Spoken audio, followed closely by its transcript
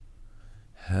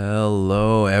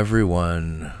Hello,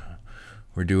 everyone.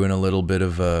 We're doing a little bit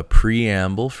of a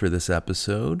preamble for this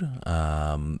episode.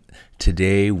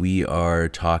 Today we are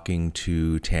talking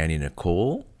to Tanya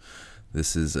Nicolle.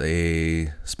 This is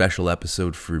a special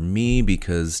episode for me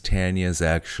because Tanya is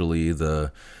actually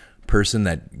the person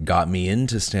that got me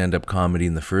into stand-up comedy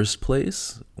in the first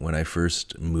place. When I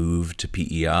first moved to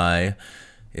PEI,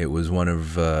 it was one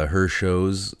of her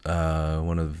shows,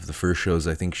 one of the first shows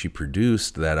I think she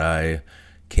produced that I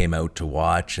came out to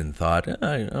watch and thought,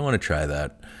 I want to try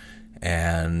that.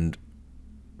 And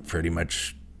pretty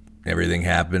much everything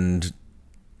happened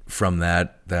from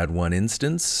that one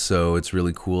instance. So it's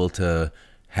really cool to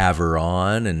have her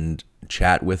on and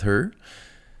chat with her.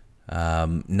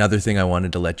 Another thing I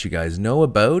wanted to let you guys know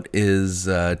about is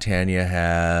Tanya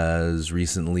has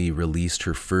recently released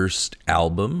her first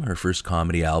album, her first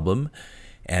comedy album,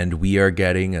 and we are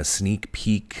getting a sneak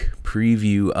peek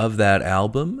preview of that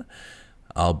album.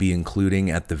 I'll be including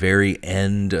at the very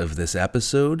end of this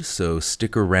episode, so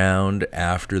stick around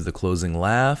after the closing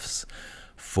laughs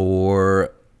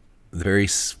for the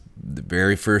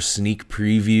very first sneak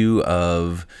preview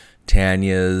of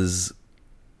Tanya's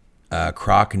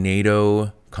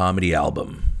Crocnado comedy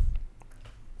album.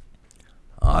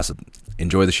 Awesome.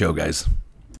 Enjoy the show, guys.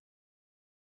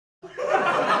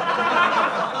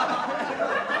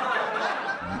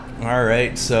 All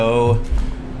right, so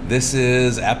this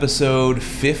is episode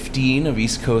 15 of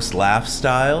East Coast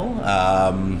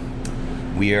Laughstyle.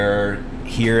 We are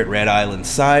here at Red Island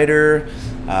Cider,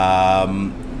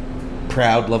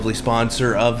 proud, lovely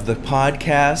sponsor of the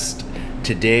podcast.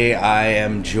 Today I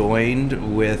am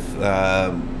joined with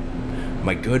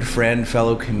my good friend,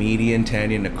 fellow comedian,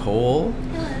 Tanya Nicolle.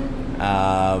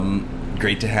 Hello.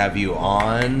 Great to have you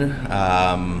on.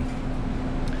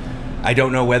 I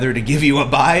don't know whether to give you a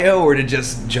bio or to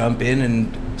just jump in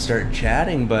and start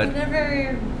chatting, but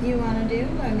Whatever you want to do,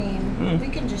 I mean, we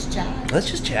can just chat.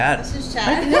 let's just chat.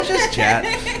 Let's just chat.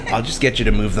 I'll just get you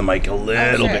to move the mic a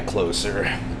little sure. bit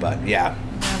closer. But yeah,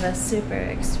 I'm a super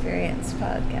experienced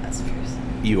podcast person.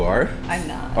 you are? I'm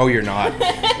not. Oh, you're not?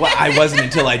 Well, I wasn't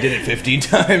until I did it 15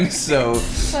 times, so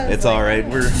it's all right.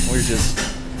 We're just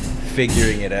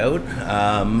figuring it out.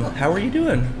 How are you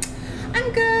doing?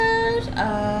 I'm good.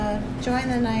 Enjoying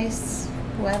the nice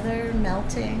weather,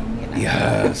 melting. You know.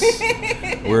 Yes.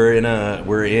 We're in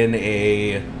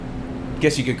a I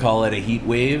guess you could call it a heat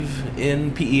wave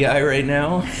in PEI right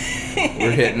now.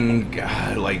 We're hitting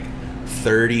like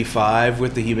 35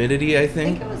 with the humidity, I I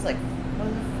think. think it was like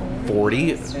 40.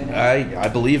 yesterday? I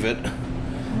believe it.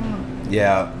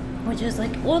 Yeah. Which is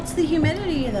like, well, it's the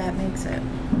humidity that makes it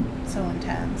so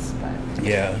intense, but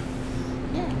Yeah.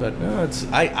 yeah. But no,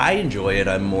 I enjoy it.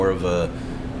 I'm more of a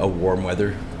warm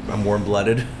weather. I'm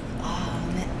warm-blooded. Oh,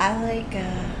 man, I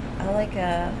like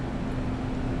a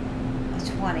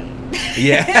 20.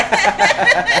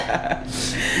 Yeah.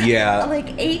 Yeah.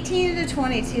 Like 18 to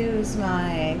 22 is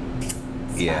my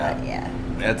spot. Yeah.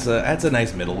 That's a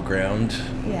nice middle ground.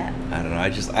 Yeah. I don't know.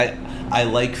 I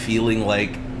like feeling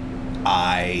like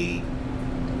I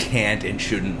can't and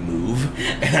shouldn't move,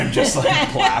 and I'm just like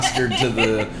plastered to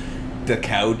the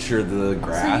couch or the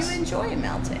grass. So you enjoy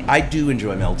melting? I do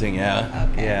enjoy melting. Yeah.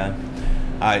 Okay. Yeah.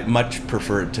 I much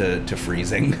prefer it to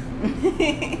freezing.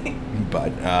 But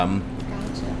Gotcha.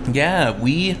 yeah,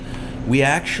 we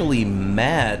actually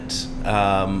met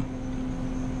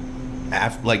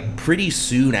pretty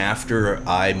soon after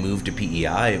I moved to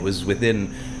PEI. It was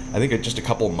within, I think, just a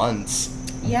couple months.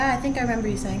 Yeah, I think I remember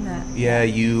you saying that. Yeah,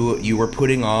 you were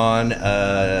putting on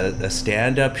a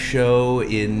stand-up show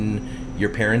in your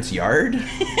parents' yard.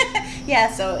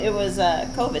 Yeah, so it was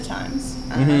COVID times,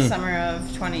 summer of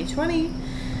 2020,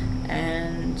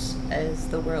 and as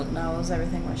the world knows,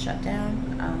 everything was shut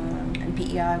down, and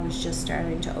PEI was just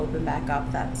starting to open back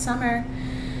up that summer,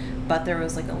 but there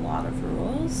was like a lot of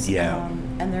rules. Yeah.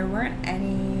 And there weren't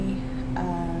any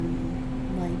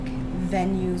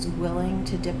venues willing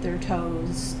to dip their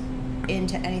toes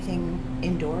into anything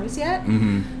indoors yet.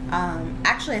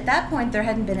 Actually, at that point, there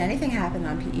hadn't been anything happen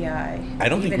on PEI. I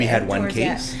don't think we had one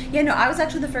case. Yet. Yeah, no, I was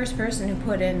actually the first person who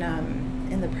put in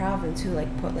the province who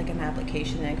put an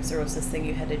application in, because there was this thing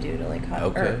you had to do to or I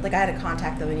had to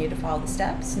contact them and you had to follow the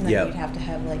steps, and then you'd have to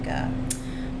have I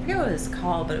forget what it was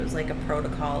called, but it was a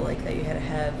protocol that you had to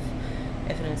have.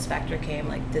 If an inspector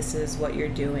came, this is what you're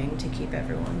doing to keep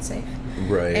everyone safe.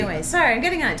 Right. Anyway, sorry, I'm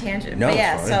getting on a tangent. No, but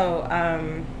yeah, fine. so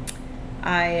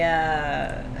I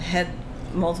had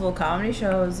multiple comedy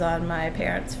shows on my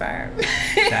parents' farm.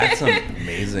 That's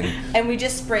amazing. And we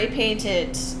just spray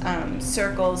painted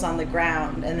circles on the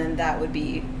ground, and then that would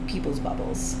be people's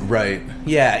bubbles. Right.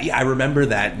 Yeah, I remember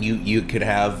that. You could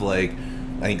have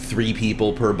I think 3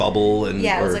 people per bubble. And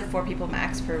it was like 4 people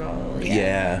max per bubble.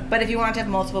 Yeah. But if you want to have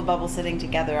multiple bubbles sitting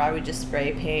together, I would just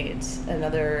spray paint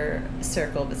another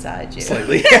circle beside you.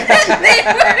 Slightly. And they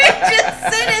wouldn't just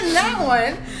sit in that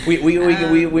one.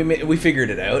 We figured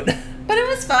it out. But it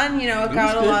was fun, it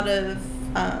got a lot of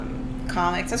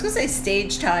comics. I was going to say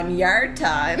stage time, yard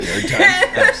time. Yard time,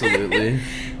 absolutely.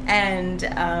 And,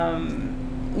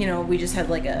 we just had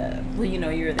like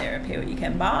you were there, pay what you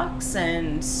can box.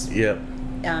 And yep.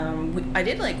 I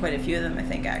did like quite a few of them, I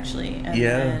think, actually.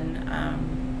 And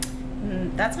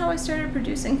then that's how I started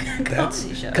producing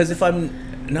comedy shows. Because if I'm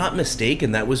not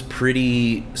mistaken, that was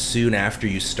pretty soon after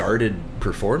you started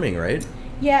performing, right?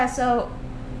 Yeah, so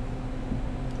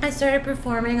I started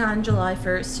performing on July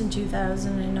 1st in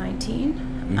 2019.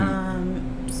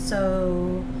 Mm-hmm.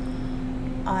 So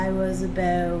I was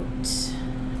about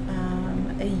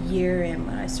a year in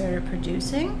when I started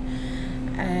producing.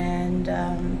 And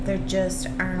there just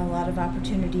aren't a lot of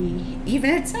opportunity, even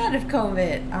outside of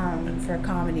COVID, for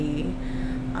comedy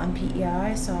on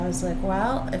PEI. So I was like,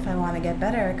 well, if I want to get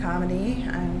better at comedy,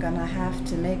 I'm going to have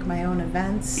to make my own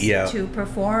events to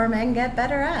perform and get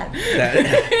better at.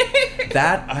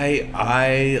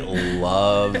 I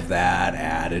love that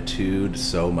attitude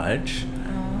so much.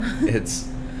 It's...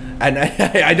 And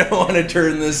I don't want to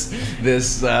turn this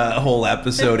whole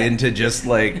episode into just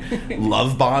like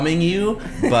love bombing you,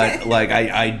 but like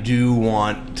I do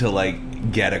want to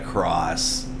like get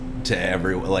across to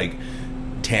everyone. Like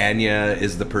Tanya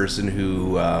is the person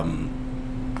who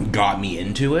got me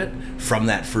into it. From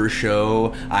that first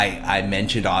show, I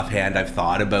mentioned offhand I've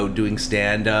thought about doing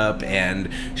stand-up, and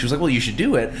she was like, well, you should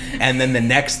do it. And then the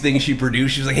next thing she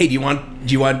produced, she was like, hey, do you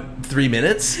want 3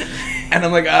 minutes? And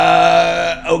I'm like,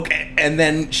 okay. And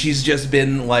then she's just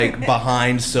been like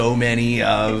behind so many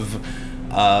of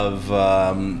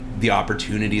the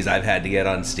opportunities I've had to get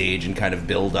on stage and kind of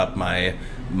build up my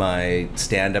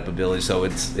stand-up ability. So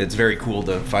it's very cool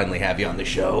to finally have you on the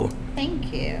show.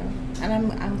 Thank you.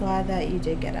 And I'm glad that you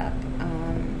did get up.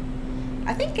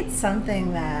 I think it's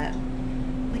something that,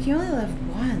 like, you only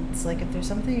live once. Like, if there's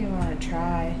something you want to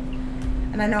try,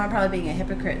 and I know I'm probably being a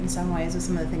hypocrite in some ways with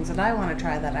some of the things that I want to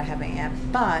try that I haven't yet,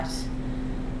 but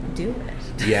do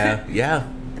it. Yeah.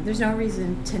 There's no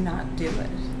reason to not do it.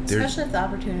 Especially if the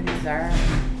opportunities are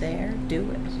there, do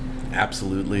it.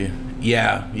 Absolutely.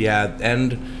 Yeah.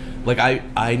 And, like,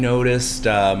 I noticed...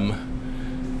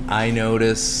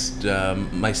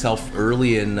 myself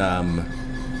early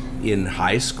in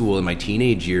high school, in my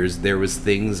teenage years, there was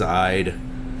things I'd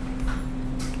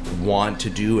want to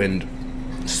do, and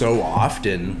so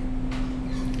often,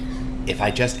 if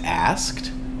I just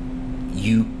asked,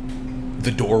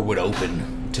 the door would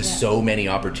open to so many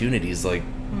opportunities. Like,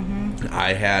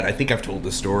 I think I've told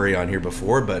the story on here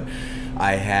before, but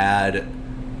I had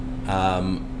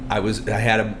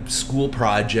a school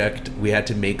project. We had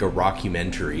to make a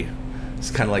rockumentary. It's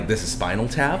kind of like This Is Spinal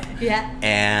Tap. Yeah.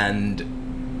 And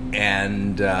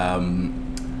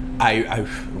I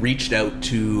reached out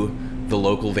to the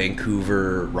local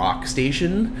Vancouver rock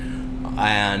station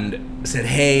and said,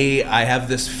 hey, I have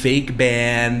this fake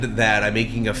band that I'm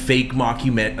making a fake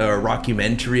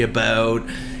rockumentary about.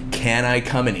 Can I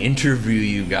come and interview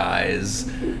you guys?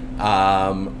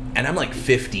 And I'm like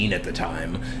 15 at the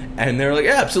time. And they're like,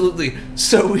 yeah, absolutely.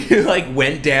 So we like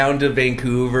went down to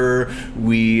Vancouver.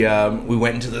 We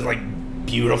went into this like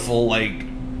beautiful like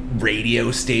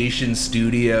radio station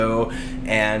studio,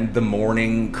 and the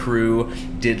morning crew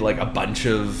did like a bunch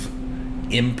of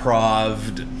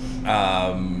improv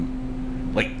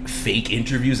like fake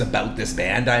interviews about this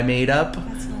band I made up.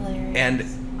 That's hilarious. And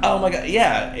oh my god,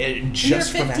 yeah.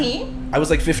 Just you were 15? I was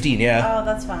like 15, yeah. Oh,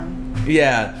 that's fun.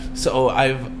 Yeah. So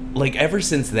I've like ever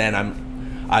since then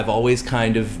I've always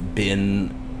kind of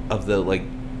been of the like,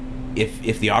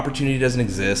 if the opportunity doesn't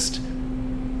exist,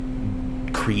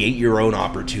 create your own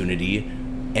opportunity,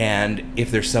 and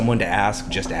if there's someone to ask,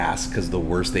 just ask, because the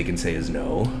worst they can say is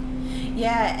no.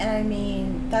 Yeah, and I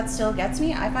mean that still gets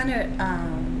me. I find it.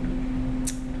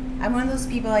 I'm one of those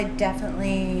people. I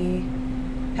definitely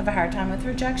have a hard time with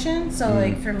rejection. So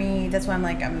like for me, that's why I'm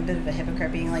a bit of a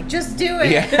hypocrite, being like, just do it.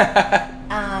 Yeah.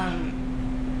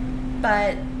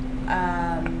 But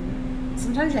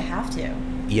sometimes you have to.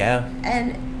 Yeah.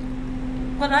 And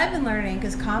what I've been learning,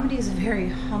 because comedy is a very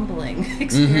humbling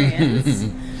experience,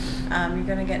 you're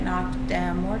going to get knocked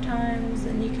down more times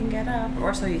than you can get up,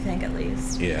 or so you think at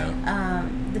least. Yeah.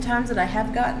 The times that I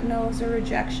have gotten no's or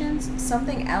rejections,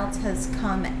 something else has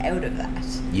come out of that.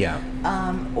 Yeah.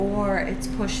 Or it's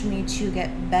pushed me to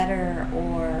get better,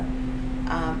 or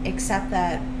accept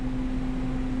that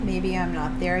maybe I'm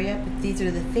not there yet, but these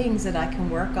are the things that I can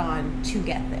work on to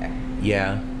get there.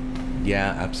 Yeah,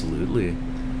 absolutely.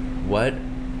 What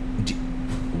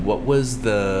was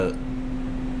the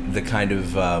kind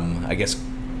of I guess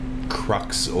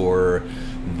crux or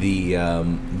the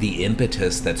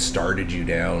impetus that started you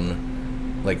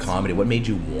down like comedy? What made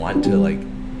you want to like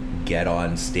get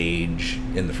on stage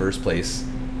in the first place,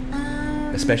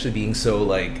 especially being so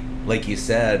like you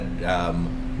said,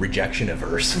 rejection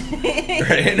averse?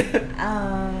 Right?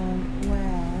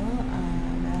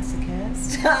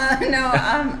 Masochist. No,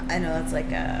 I know that's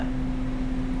like a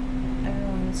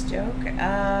everyone's joke,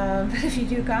 but if you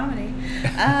do comedy,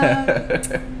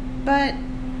 but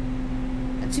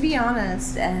to be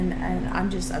honest, and I'm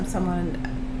someone,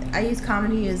 I use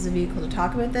comedy as a vehicle to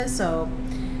talk about this, so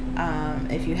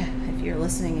if you're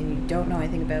listening and you don't know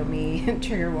anything about me,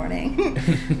 trigger warning,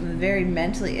 I'm a very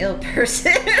mentally ill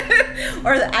person.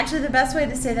 Or actually the best way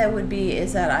to say that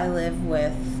is that I live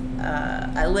with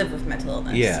mental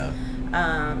illness. Yeah.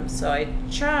 So I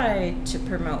try to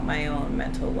promote my own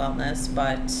mental wellness,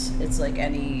 but it's like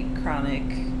any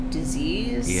chronic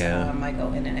disease. Yeah. I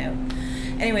go in and out.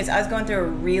 Anyways, I was going through a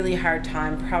really hard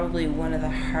time, probably one of the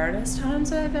hardest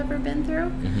times I've ever been through.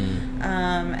 Mm-hmm.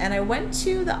 And I went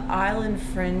to the Island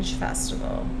Fringe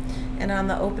Festival. And on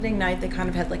the opening night, they kind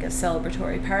of had like a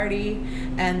celebratory party.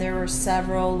 And there were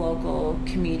several local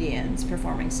comedians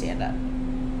performing stand-up.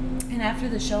 And after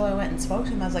the show, I went and spoke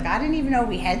to him. I was like, I didn't even know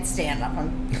we had stand-up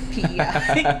on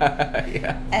PEI.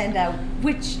 Yeah. And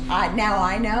which now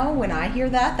I know when I hear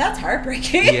that, that's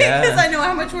heartbreaking. Yeah. Because I know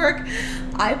how much work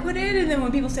I put in. And then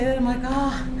when people say that, I'm like,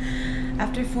 oh,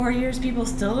 after 4 years, people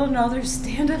still don't know there's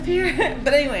stand-up here.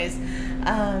 But anyways,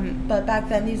 but back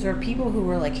then, these were people who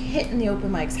were like hitting the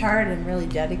open mics hard and really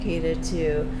dedicated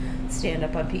to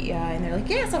stand-up on PEI. And they're like,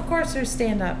 yes, of course there's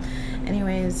stand-up.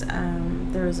 Anyways,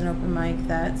 there was an open mic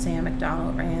that Sam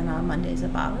McDonald ran on Mondays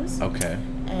at Baba's. Okay.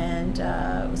 And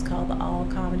it was called the All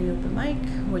Comedy Open Mic,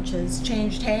 which has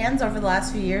changed hands over the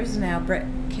last few years. And now Britt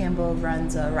Campbell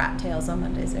runs Rat Tails on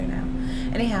Mondays there now.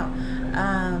 Anyhow,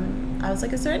 I was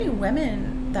like, is there any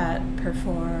women that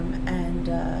perform? And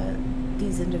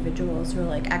these individuals were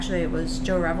like, actually it was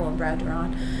Joe Revel and Brad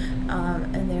Duran.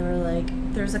 And they were like,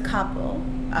 there's a couple.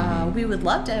 We would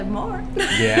love to have more.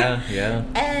 Yeah.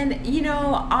 And,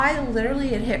 I literally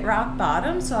had hit rock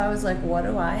bottom, so I was like, what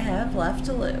do I have left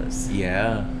to lose?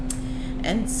 Yeah.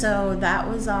 And so that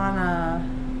was on a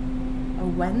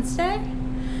Wednesday,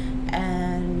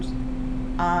 and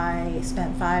I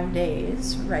spent 5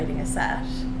 days writing a set.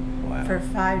 Wow. For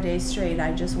 5 days straight,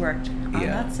 I just worked on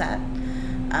that set.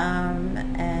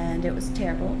 And it was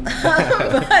terrible.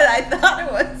 But I thought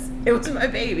it was my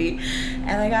baby.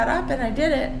 And I got up and I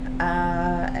did it.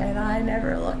 And I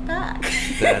never looked back.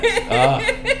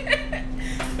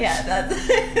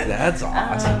 That's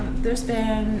awesome. There's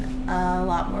been a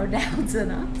lot more downs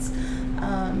than ups.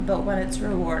 But when it's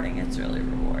rewarding, it's really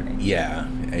rewarding. Yeah,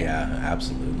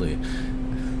 absolutely.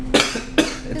 I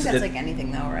think that's like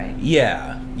anything though, right?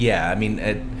 Yeah. I mean,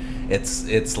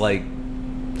 it's like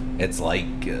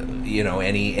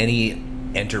any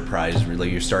enterprise, really.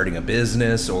 You're starting a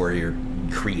business or you're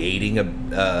creating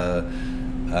a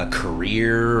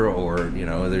career, or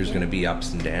there's going to be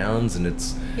ups and downs, and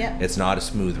it's not a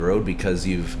smooth road because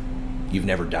you've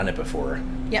never done it before.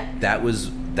 Yeah. That was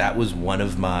one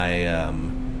of my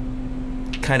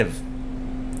kind of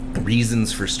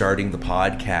reasons for starting the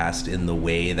podcast in the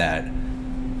way that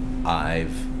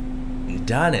I've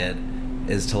done it,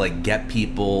 is to like get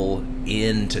people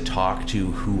in to talk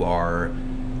to who are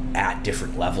at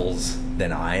different levels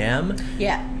than I am.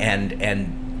 Yeah.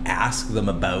 And ask them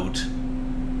about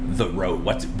the road.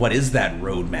 What is that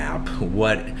roadmap?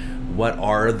 What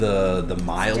are the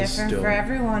milestones? Different for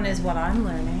everyone is what I'm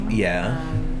learning. Yeah.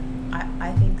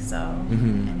 I think so.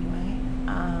 Mm-hmm. Anyway.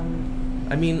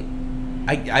 I mean,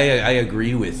 I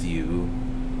agree with you,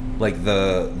 like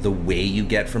the way you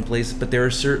get from places, but there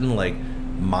are certain like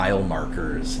mile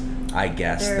markers, I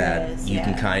guess, you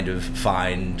can kind of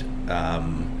find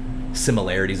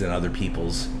similarities in other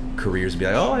people's careers and be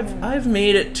like, oh, I've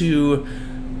made it to,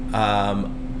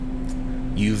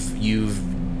 you've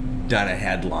done a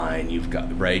headline,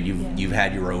 you've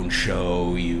had your own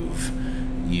show,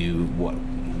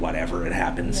 whatever it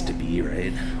happens to be,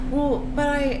 right? Well,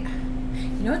 but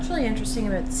what's really interesting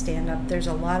about stand-up, there's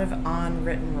a lot of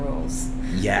unwritten rules.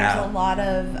 Yeah. There's a lot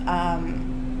of,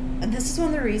 and this is one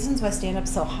of the reasons why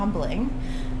stand-up's so humbling.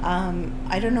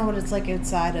 I don't know what it's like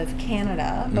outside of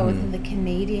Canada, but within the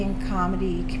Canadian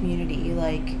comedy community,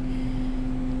 like,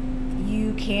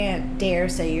 you can't dare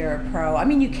say you're a pro. I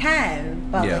mean, you can,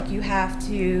 but like, you have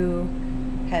to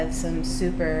have some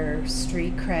super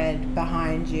street cred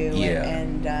behind you,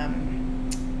 and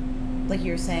like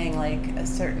you're saying, like a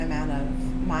certain amount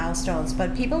of milestones,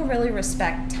 but people really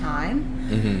respect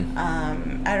time.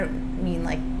 I don't mean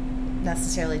like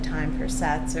necessarily time per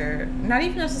sets, or not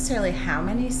even necessarily how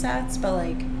many sets, but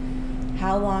like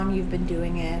how long you've been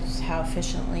doing it, how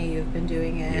efficiently you've been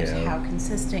doing it, how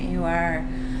consistent you are,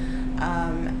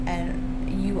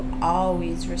 and you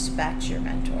always respect your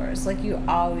mentors. Like, you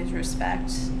always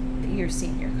respect your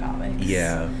senior comics.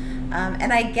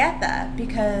 And I get that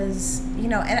because, you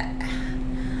know,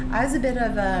 and I was a bit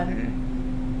of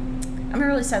I'm a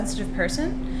really sensitive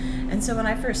person. And so when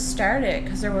I first started,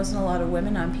 because there wasn't a lot of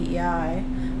women on PEI,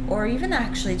 or even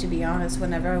actually, to be honest,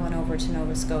 whenever I went over to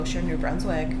Nova Scotia or New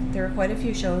Brunswick, there were quite a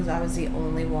few shows I was the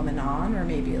only woman on, or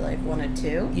maybe like one or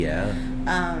two.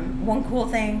 One cool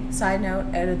thing, side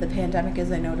note, out of the pandemic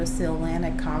is I noticed the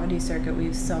Atlantic comedy circuit, we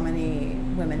have so many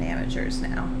women amateurs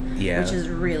now. Which is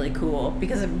really cool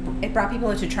because it brought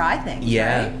people to try things.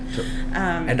 Right?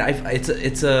 And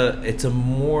it's a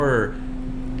more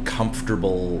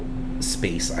comfortable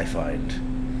space, I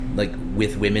find, like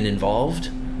with women involved.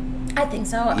 I think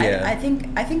so. I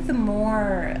think the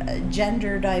more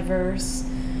gender diverse,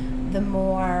 the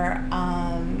more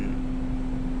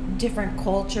different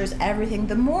cultures, everything,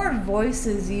 the more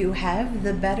voices you have,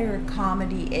 the better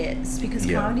comedy is, because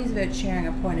comedy is about sharing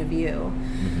a point of view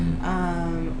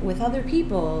with other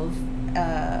people,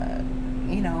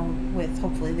 you know, with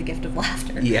hopefully the gift of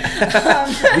laughter.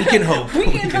 We can hope. We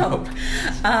can hope.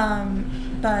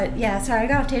 But yeah, sorry, I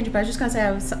got off tangent, but I was just gonna say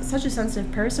I was such a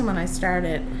sensitive person when I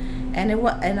started,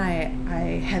 and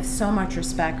I have so much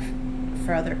respect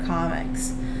for other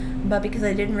comics, but because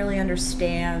I didn't really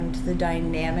understand the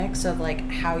dynamics of like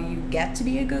how you get to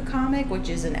be a good comic, which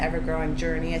is an ever-growing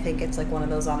journey. I think it's like one of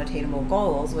those unattainable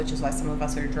goals, which is why some of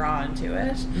us are drawn to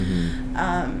it.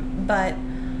 But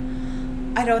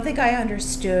I don't think I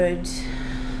understood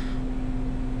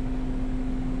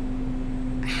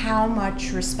how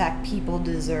much respect people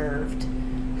deserved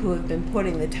who have been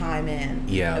putting the time in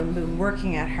and been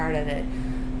working hard at it.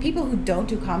 People who don't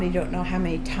do comedy don't know how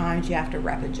many times you have to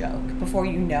rep a joke before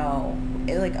you know,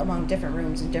 like among different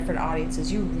rooms and different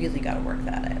audiences, you really got to work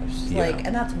that out. Like,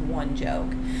 and that's one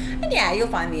joke. And yeah, you'll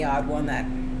find the odd one that,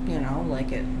 you know,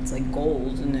 like it's like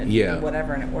gold and it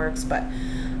whatever and it works, but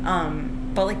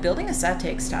like building a set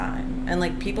takes time, and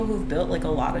like people who've built like a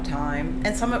lot of time,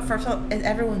 and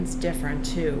everyone's different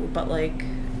too, but like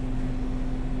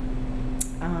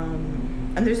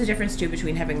and there's a difference too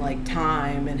between having like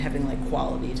time and having like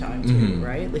quality time too,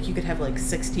 right? Like you could have like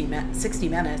 60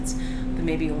 minutes, but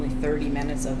maybe only 30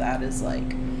 minutes of that is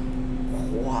like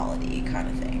quality kind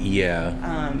of thing.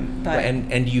 But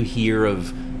and you hear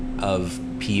of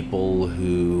people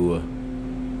who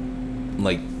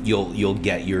like you'll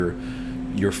get your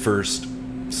first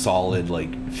solid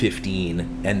like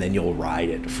 15, and then you'll ride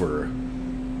it for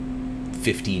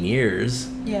 15 years.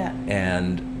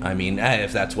 And I mean,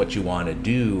 if that's what you want to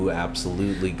do,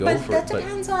 absolutely go for it.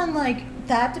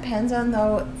 That depends on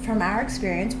though, from our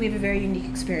experience, we have a very unique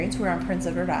experience. We're on Prince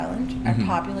Edward Island. Our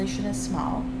population is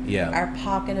small. Our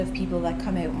pocket of people that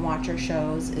come out and watch our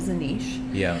shows is a niche.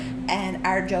 And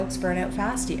our jokes burn out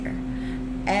fast here.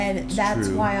 And that's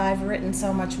why I've written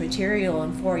so much material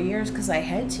in 4 years, because I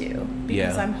had to.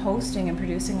 Because I'm hosting and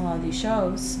producing a lot of these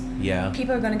shows.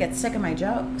 People are going to get sick of my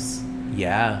jokes.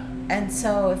 And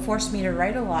so it forced me to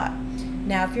write a lot.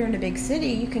 Now, if you're in a big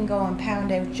city, you can go and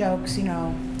pound out jokes, you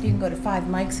know, you can go to 5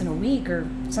 mics in a week, or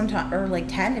like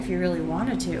 10 if you really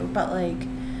wanted to. But like,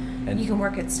 you can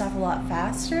work at stuff a lot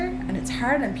faster, and it's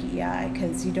hard on PEI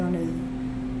because you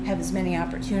don't have as many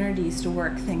opportunities to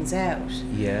work things out.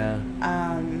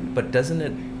 But doesn't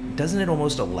it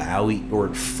almost allow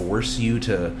or force you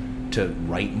to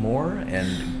write more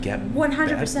and get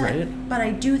 100%. Right? But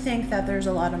I do think that there's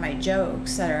a lot of my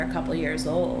jokes that are a couple years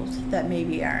old that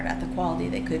maybe aren't at the quality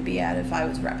they could be at if I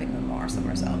was repping them more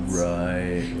somewhere else.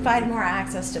 If I had more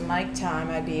access to mic time,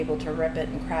 I'd be able to rip it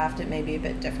and craft it maybe a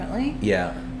bit differently.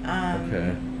 So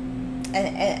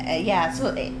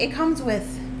it comes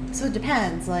with, so it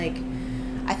depends. Like,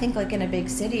 I think like in a big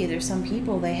city, there's some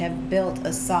people, they have built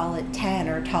a solid 10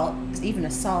 or even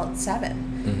a solid 7.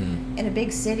 In a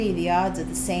big city, the odds of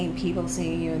the same people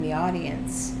seeing you in the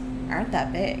audience aren't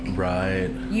that big.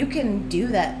 You can do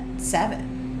that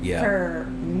 7 for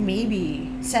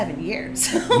maybe 7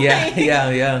 years.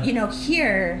 You know,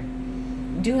 here,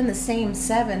 doing the same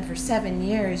 7 for 7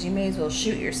 years, you may as well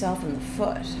shoot yourself in the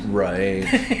foot.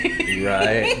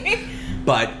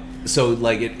 But so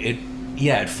like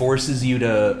it forces you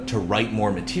to write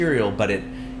more material, but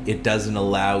it doesn't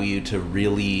allow you to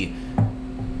really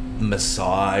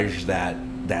massage that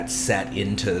set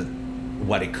into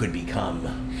what it could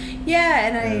become.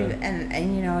 Yeah,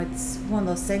 and you know, it's one of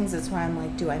those things. That's why I'm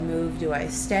like, do I move? Do I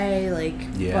stay? Like,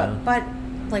 yeah. But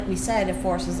like we said, it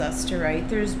forces us to write.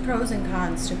 There's pros and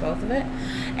cons to both of it.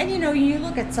 And you know, you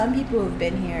look at some people who've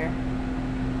been here,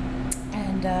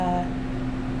 and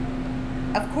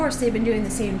of course they've been doing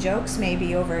the same jokes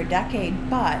maybe over a decade,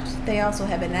 but they also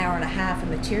have an hour and a half of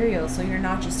material, so you're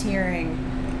not just hearing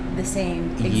the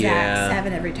same exact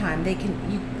 7 every time.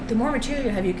 The more material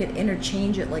you have, you could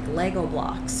interchange it like Lego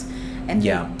blocks and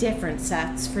make different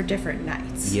sets for different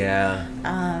nights. Yeah.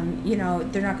 You know,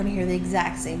 they're not going to hear the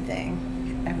exact same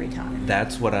thing every time.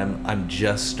 That's what I'm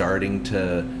just starting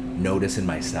to notice in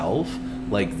myself.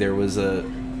 Like, there was a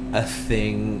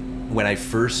thing when I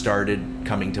first started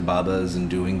coming to Bubba's and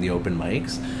doing the open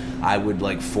mics, I would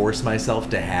like force myself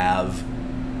to have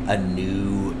a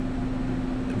new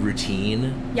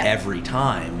routine every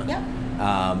time.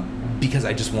 Because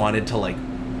I just wanted to like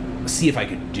see if I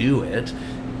could do it.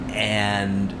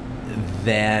 And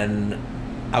then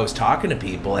I was talking to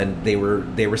people, and they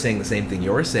were saying the same thing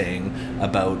you're saying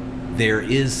about there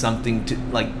is something to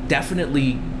like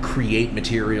definitely create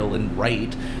material and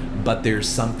write, but there's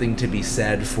something to be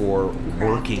said for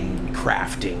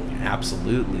crafting,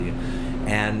 absolutely.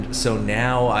 And so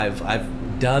now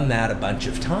I've done that a bunch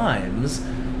of times,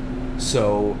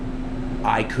 so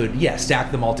I could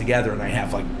stack them all together and I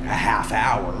have like a half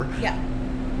hour.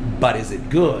 But is it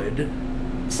good?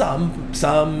 Some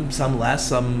less,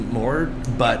 some more.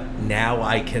 But now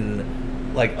I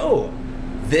can like, oh,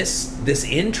 this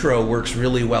intro works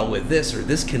really well with this, or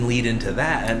this can lead into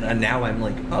that, and now I'm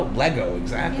like, oh, Lego,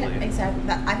 exactly. Yeah, exactly.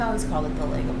 I've always called it the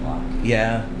Lego block.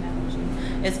 Yeah. Analogy.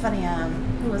 It's funny.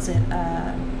 Who was it?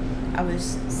 I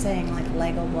was saying like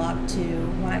Lego block to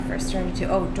when I first started to.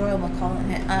 Oh, Doyle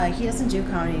McCullough. He doesn't do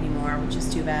comedy anymore, which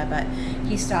is too bad. But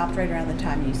he stopped right around the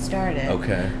time you started.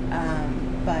 Okay.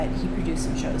 But he produced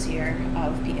some shows here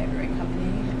of Pete Edward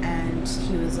Company, and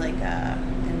he was like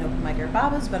an open micer at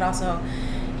Bubba's, but also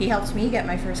he helped me get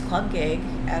my first club gig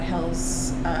at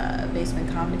Hell's Basement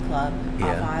Comedy Club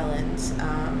off Island.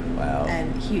 Wow.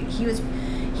 And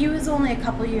he was only a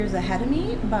couple years ahead of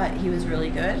me, but he was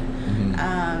really good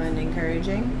and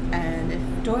encouraging. And if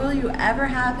Doyle, you ever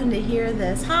happen to hear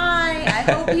this, hi,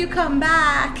 I hope you come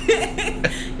back.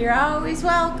 You're always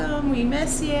welcome. We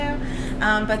miss you.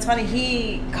 But it's funny,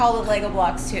 he called it Lego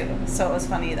blocks too, so it was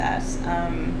funny that.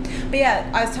 But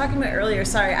yeah, I was talking about earlier.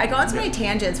 Sorry, I go on so many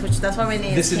tangents, which that's why my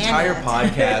name is Tanya. This entire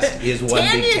podcast is one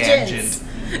big tangent.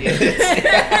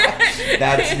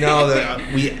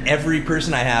 Every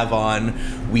person I have on,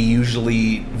 we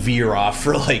usually veer off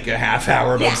for like a half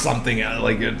hour about something.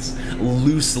 Like it's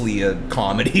loosely a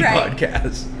comedy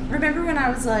podcast. Remember when I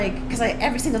was like, because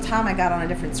every single time I got on a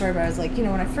different story, but I was like, you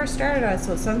know, when I first started, I was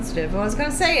so sensitive. What I was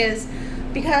going to say is,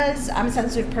 because I'm a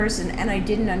sensitive person and I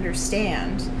didn't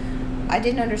understand why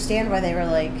they were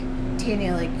like,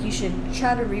 Tanya, like, you should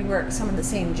try to rework some of the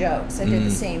same jokes. I did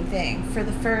the same thing. For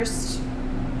the first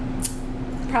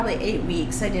probably 8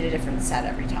 weeks, I did a different set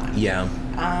every time. Yeah.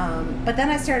 But then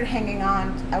I started hanging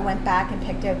on. I went back and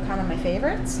picked out kind of my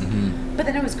favorites. But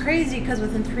then it was crazy because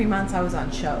within 3 months I was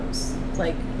on shows,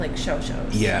 like shows.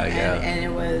 Yeah. And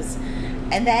it was,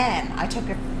 and then I took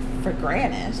it for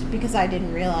granted because I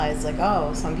didn't realize like,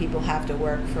 oh, some people have to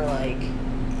work for like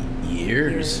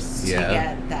years to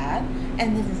get that.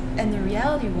 And the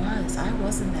reality was I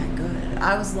wasn't that good.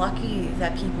 I was lucky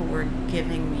that people were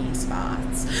giving me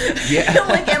spots. Yeah.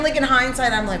 like in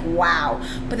hindsight, I'm like, wow.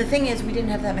 But the thing is, we didn't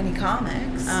have that many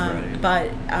comics. Right.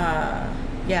 But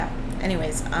yeah.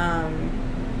 Anyways,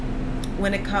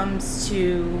 when it comes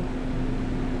to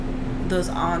those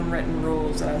unwritten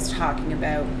rules that I was talking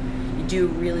about, you do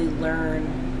really learn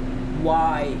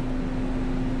why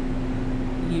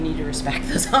you need to respect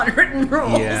those unwritten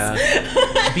rules. Yeah.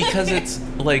 Because it's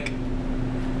like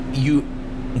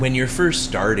when you're first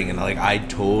starting, and like I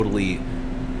totally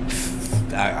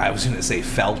I was gonna say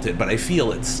felt it, but I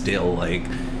feel it still, like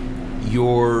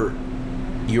you're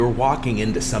walking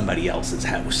into somebody else's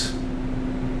house.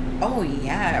 Oh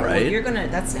yeah. Right? Well,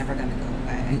 that's never gonna go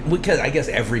away. Because I guess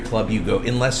every club you go,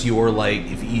 unless you're like,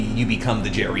 if you become the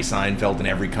Jerry Seinfeld and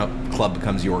every club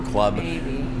becomes your club.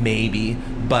 Maybe.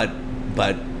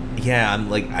 But yeah, I'm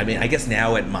like, I mean, I guess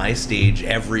now at my stage,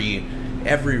 every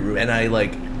and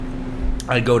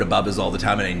I go to Bubba's all the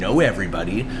time and I know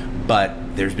everybody, but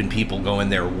there's been people going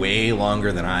there way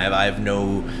longer than I have. I have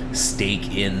no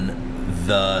stake in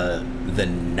the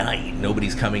night.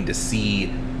 Nobody's coming to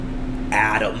see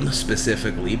Adam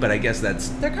specifically, but I guess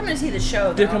they're coming to see the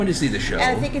show. They're coming to see the show.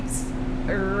 And I think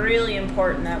really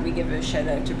important that we give a shout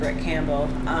out to Britt Campbell.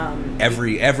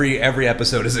 Every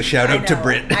episode is a shout out to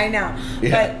Britt. I know.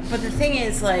 Yeah. But the thing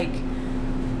is, like,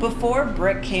 before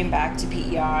Britt came back to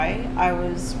PEI, I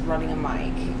was running a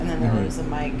mic, and then there was a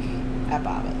mic at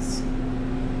Baba's.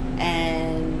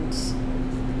 And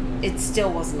it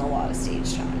still wasn't a lot of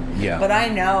stage time. Yeah. But I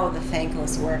know the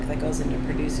thankless work that goes into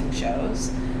producing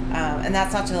shows. And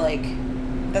that's not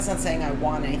that's not saying I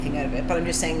want anything out of it, but I'm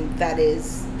just saying that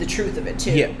is the truth of it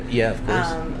too. Yeah, of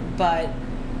course. But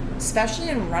especially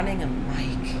in running a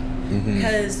mic,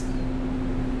 because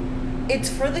it's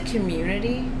for the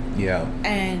community. Yeah.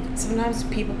 And sometimes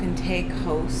people can take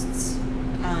hosts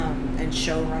and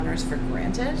showrunners for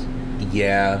granted.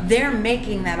 Yeah. They're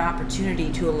making that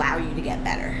opportunity to allow you to get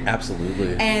better.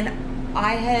 Absolutely. And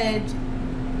I had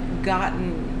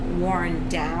gotten worn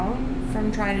down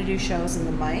from trying to do shows in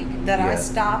the mic that I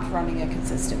stopped running a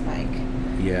consistent mic.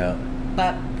 Yeah.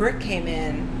 But Britt came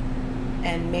in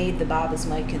and made the Baba's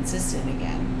mic consistent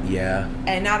again. Yeah.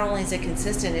 And not only is it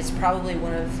consistent, it's probably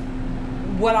one of...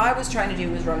 What I was trying to do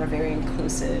was run a very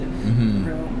inclusive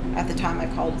room. At the time, I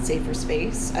called it Safer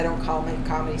Space. I don't call my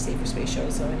comedy Safer Space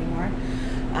shows so anymore.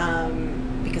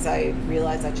 Because I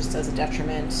realized that just does a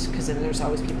detriment, because then there's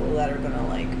always people that are going to,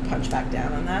 like, punch back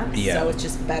down on that. Yeah. So it's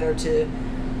just better to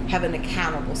have an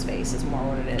accountable space is more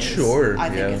what it is. Sure. I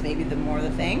think is maybe the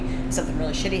thing. If something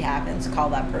really shitty happens, call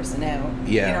that person out.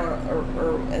 Yeah. You know,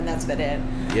 or and that's about it.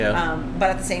 Yeah. But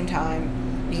at the same time,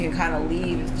 you can kind of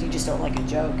leave if you just don't like a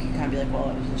joke. You can kind of be like, well,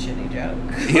 it was a shitty joke.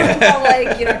 Yeah.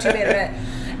 Like, you know, too bad of it.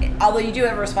 Although you do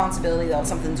have a responsibility, though, if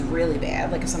something's really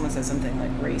bad, like if someone says something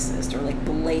like racist or like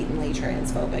blatantly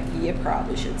transphobic, you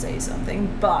probably should say something.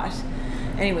 But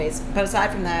anyways, but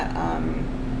aside from that,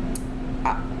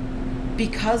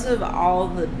 because of all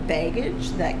the baggage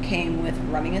that came with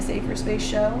running a Safer Space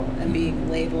show and being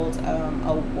labeled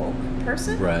a woke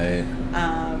person. Right.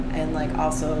 And like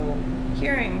also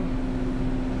getting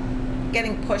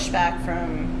pushback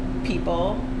from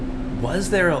people. Was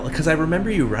there? Because I remember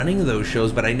you running those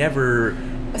shows, but I never.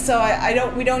 So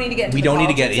we don't need to get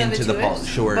into the politics.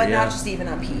 Sure, but not just even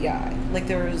on PEI. Like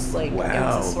there was like it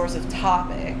was a source of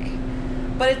topic.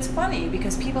 But it's funny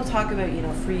because people talk about, you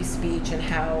know, free speech and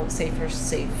how safer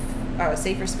space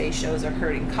shows are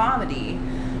hurting comedy.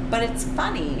 But it's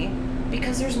funny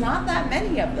because there's not that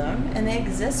many of them, and they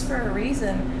exist for a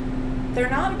reason. They're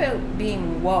not about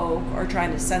being woke or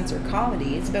trying to censor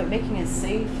comedy. It's about making a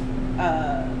safe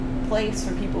place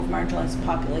for people of marginalized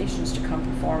populations to come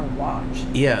perform and watch.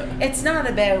 Yeah. It's not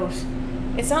about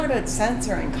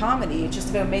censoring comedy. It's just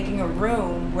about making a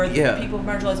room where the people of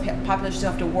marginalized populations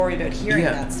don't have to worry about hearing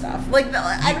that stuff. Like,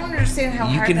 I don't understand how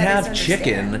hard that is to understand.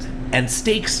 You can have chicken and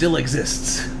steak still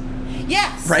exists.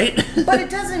 Yes. Right? But it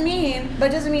doesn't mean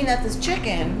that this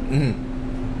chicken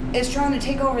is trying to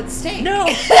take over the steak. No.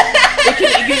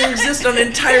 It can exist on an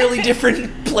entirely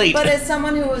different plate. But as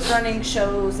someone who was running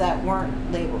shows that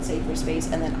weren't labeled Safer Space,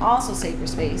 and then also Safer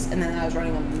Space, and then I was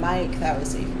running a mic that was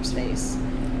Safer Space,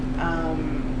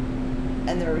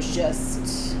 and there was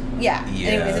just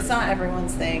anyways, it's not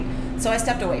everyone's thing, so I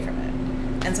stepped away from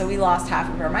it, and so we lost half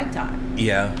of our mic time.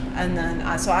 And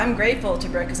then so I'm grateful to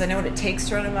Britt because I know what it takes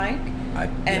to run a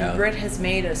mic. Britt has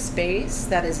made a space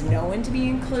that is known to be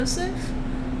inclusive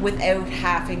without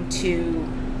having to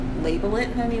label it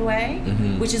in any way,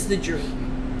 which is the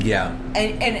dream.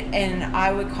 And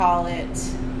I would call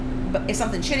it, but if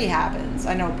something shitty happens,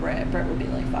 I know Britt would be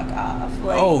like, fuck off.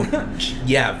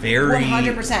 Like, very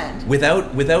 100%.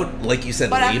 Without like you said,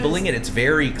 but labeling it, it's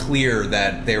very clear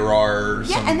that there are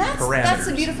some and parameters. That's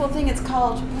the beautiful thing. It's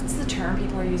called, what's the term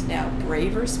people are using now?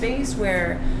 Braver space,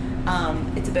 where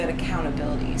it's about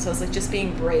accountability. So it's like just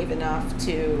being brave enough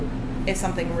to, if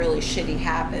something really shitty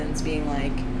happens, being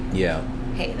like,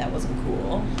 hey, that wasn't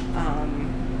cool.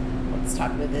 Let's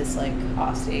talk about this like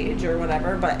off stage or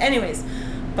whatever. But anyways,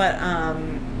 but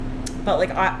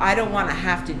like I don't want to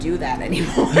have to do that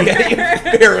anymore.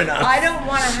 Fair enough. I don't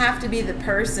want to have to be the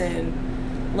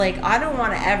person. Like I don't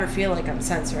want to ever feel like I'm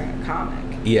censoring a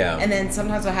comic. Yeah. And then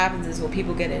sometimes what happens is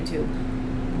people get into,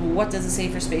 what does a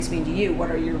safer space mean to you? What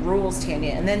are your rules,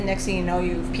 Tanya? And then next thing you know,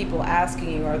 you have people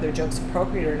asking you, are their jokes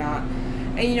appropriate or not?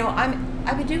 And you know,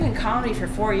 I've been doing comedy for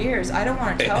 4 years. I don't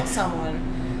want to tell someone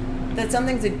that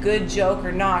something's a good joke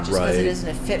or not just because it isn't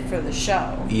a fit for the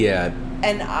show. Yeah.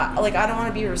 And I don't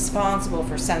want to be responsible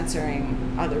for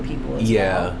censoring other people as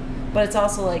well. But it's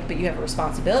also like, but you have a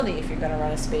responsibility if you're going to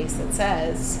run a space that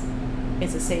says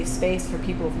it's a safe space for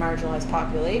people with marginalized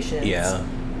populations. Yeah.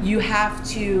 You have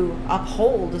to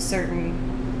uphold a certain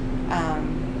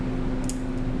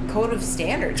code of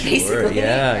standards, basically.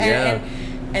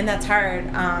 And that's hard.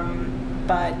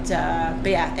 But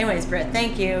yeah, anyways, Britt,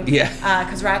 thank you. Yeah.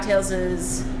 Because Rat Tails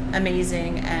is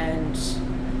amazing, and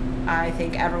I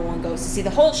think everyone goes to see the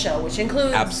whole show, which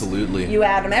includes absolutely you,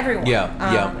 Adam, everyone. Yeah.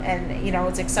 And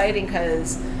it's exciting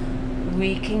because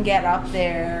we can get up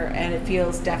there, and it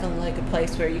feels definitely like a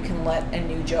place where you can let a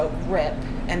new joke rip,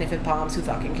 and if it bombs, who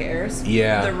fucking cares?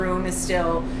 Yeah. The room is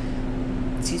still.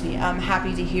 Excuse me. I'm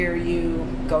happy to hear you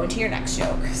go into your next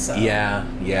joke. So yeah.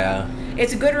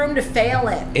 It's a good room to fail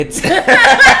in. It's and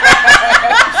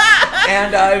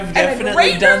I've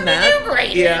definitely done that. To do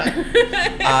great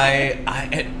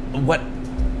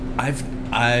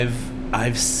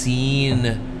I've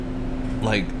seen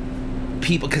like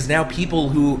people, because now people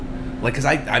who like, because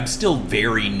I'm still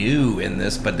very new in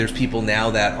this, but there's people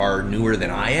now that are newer than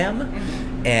I am,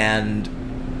 and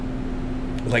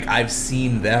like I've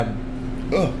seen them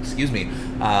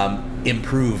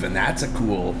improve, and that's a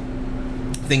cool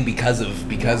thing because of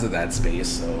that space.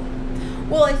 So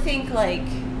well, I think obviously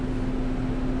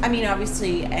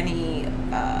any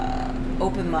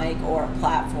open mic or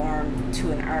platform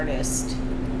to an artist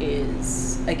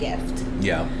is a gift,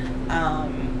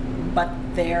 but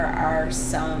there are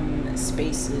some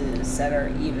spaces that are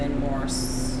even more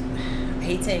I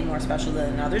hate saying more special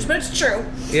than others, but it's true.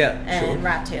 Yeah, and sure.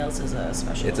 Rat Tails is a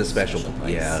special. It's a special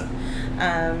place. Yeah.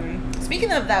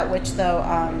 Speaking of that, which though,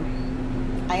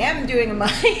 I am doing a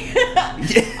mic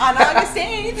on August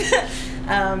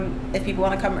 8th. If people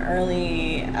want to come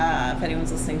early, if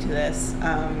anyone's listening to this,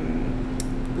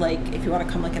 if you want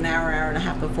to come like an hour and a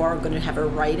half before, I'm going to have a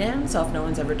write-in. So if no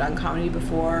one's ever done comedy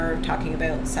before, talking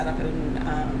about setup and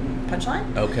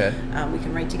punchline. Okay. We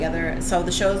can write together. So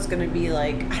the show's going to be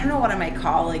I don't know what I might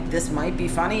call, this might be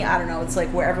funny. I don't know. It's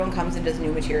where everyone comes and does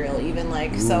new material, even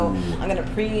so I'm going to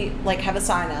have a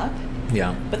sign up.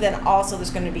 Yeah. But then also there's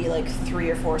going to be 3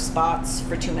 or 4 spots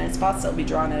for 2-minute spots that'll be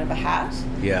drawn out of a hat.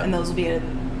 Yeah. And those will be if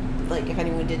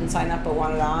anyone didn't sign up but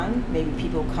wanted on, maybe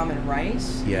people come and write.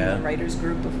 Yeah. In the writers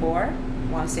group before.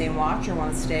 Want to stay and watch or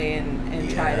want to stay and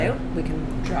try it out, we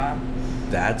can draw.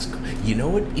 That's,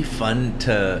 what would be fun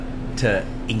to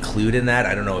include in that?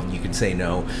 I don't know if you could say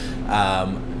no.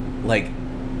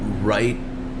 Write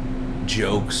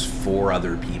jokes for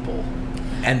other people.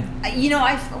 And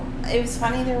it was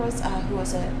funny, there was who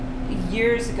was it?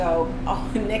 Years ago,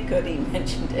 Nicolle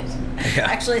mentioned it. Yeah.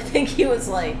 Actually, I think he was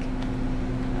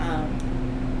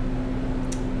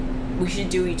we should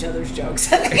do each other's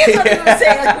jokes. I think that's what he was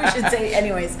saying, we should say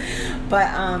anyways. But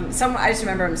I just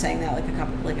remember him saying that a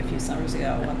few summers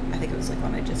ago. I think it was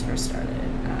when I just first started.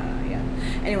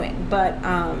 Anyway, but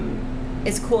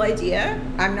it's a cool idea.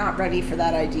 I'm not ready for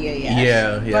that idea yet.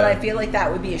 Yeah. But I feel like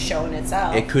that would be a show in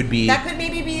itself. It could be. That could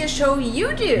maybe be a show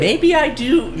you do. Maybe I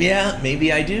do. Yeah,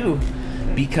 maybe I do.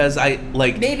 Because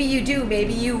Maybe you do.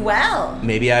 Maybe you will.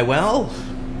 Maybe I will.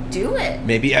 Do it.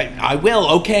 Maybe I will.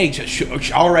 Okay.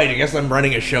 All right. I guess I'm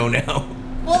running a show now.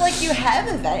 Well, you have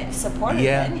a supportive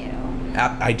venue.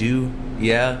 I do.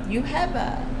 Yeah. You have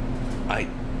a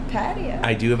patio.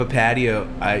 I do have a patio.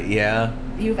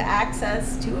 You have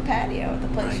access to a patio at the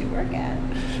place you work at.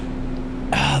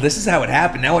 This is how it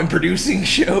happened. Now I'm producing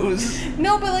shows.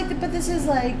 No, but this is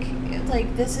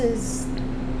this is.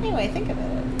 Anyway, think of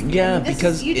it. Yeah,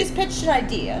 because you just pitched an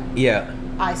idea. Yeah.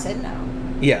 I said no.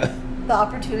 Yeah. The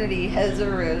opportunity has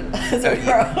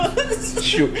arose.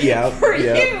 Sure. Yeah. For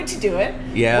you to do it.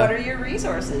 Yeah. What are your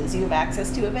resources? You have access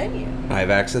to a venue. I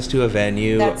have access to a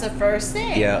venue. That's the first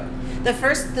thing. Yeah. The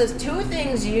 3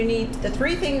 things you need. The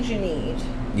 3 things you need.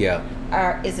 Yeah.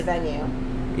 Is a venue.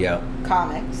 Yeah.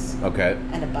 Comics. Okay.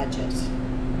 And a budget.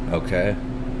 Okay.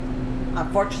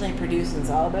 Unfortunately, producing's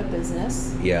all about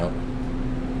business. Yeah.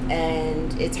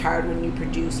 And it's hard when you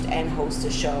produce and host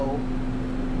a show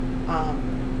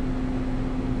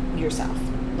yourself.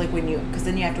 Because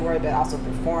then you have to worry about also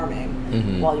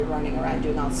performing while you're running around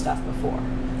doing all the stuff before.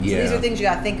 So these are things you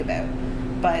got to think about.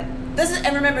 But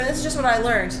remember, this is just what I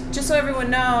learned. Just so everyone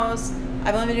knows,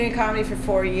 I've only been doing comedy for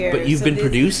 4 years. But you've been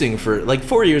producing for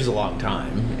 4 years, a long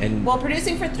time, and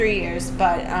producing for 3 years,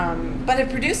 but I've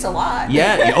produced a lot.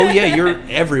 Yeah. Oh yeah, you're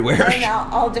everywhere. And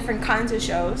all different kinds of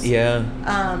shows. Yeah.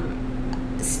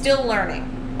 Still learning.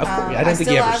 Of course, I don't think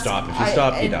you ever stop. If you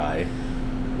stop, you die.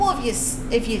 Well,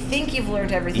 if you think you've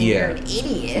learned everything, you're an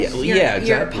idiot. Exactly.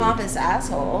 You're a pompous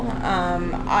asshole.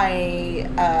 I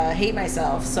hate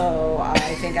myself, so I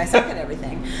think I suck at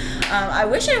everything. I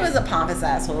wish I was a pompous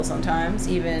asshole sometimes,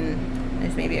 even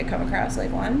if maybe I come across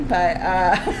like one, but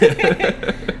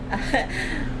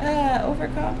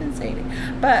overcompensating.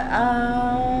 But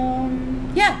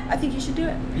Yeah, I think you should do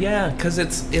it. Yeah, because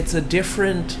it's a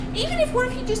different... Even what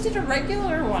if you just did a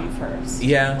regular one first?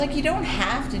 Yeah. Like, you don't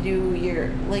have to do your...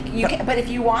 Like, you can, but if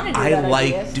you want to do that, I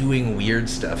like doing weird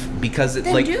stuff because it's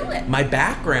then like... do it. My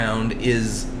background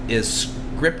is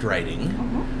script writing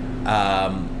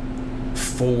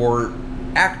for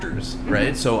actors,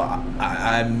 right? So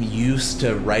I'm used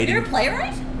to writing... You're a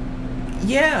playwright?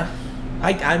 Yeah.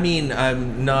 I mean,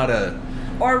 I'm not a...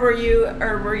 Or were you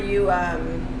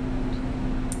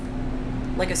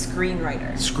like a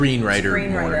screenwriter?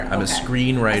 Screenwriter more. I'm a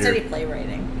screenwriter. I studied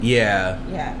playwriting. Yeah.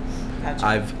 Yeah. Gotcha.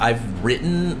 I've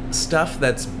written stuff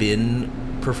that's been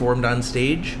performed on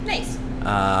stage. Nice.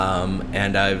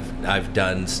 And I've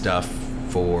done stuff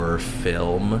for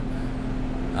film.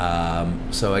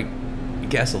 So I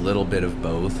guess a little bit of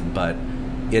both, but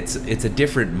it's a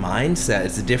different mindset.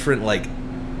 It's a different like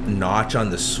notch on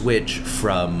the switch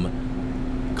from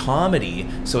comedy.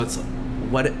 So it's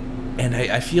and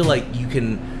I feel like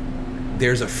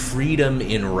there's a freedom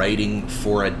in writing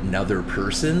for another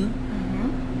person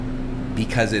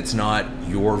because it's not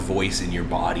your voice in your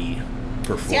body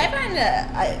performing. See, I find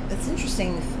it's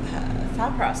interesting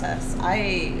thought process.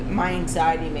 My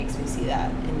anxiety makes me see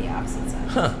that in the opposite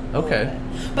sense. Huh, okay.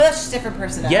 But that's just different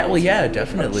personalities. Yeah, well, yeah,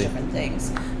 definitely. Different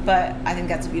things. But I think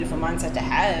that's a beautiful mindset to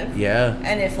have. Yeah.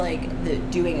 And if, like,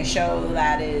 doing a show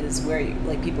that is where,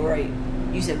 people write,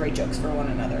 you said write jokes for one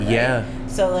another, right? Yeah.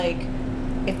 So, like,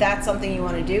 if that's something you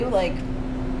want to do, like,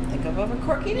 think of a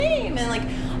quirky name. And, like,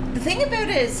 the thing about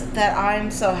it is that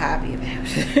I'm so happy about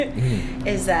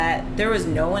is that there was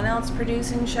no one else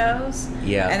producing shows.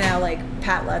 Yeah. And now, like,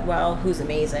 Pat Ledwell, who's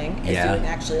amazing, is doing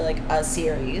actually, like, a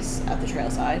series at the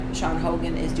Trailside. Sean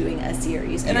Hogan is doing a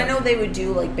series. And I know they would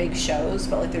do, like, big shows,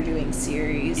 but, like, they're doing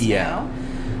series now.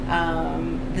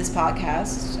 This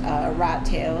podcast, Rat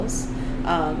Tales,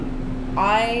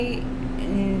 I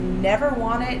never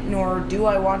want it, nor do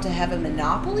I want to have a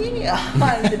monopoly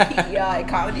on the PEI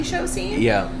comedy show scene.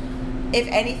 Yeah. If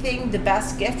anything, the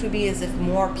best gift would be is if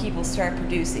more people start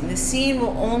producing. The scene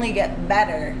will only get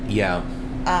better. Yeah.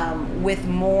 With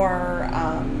more.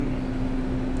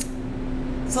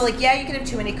 So, like, yeah, you can have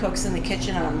too many cooks in the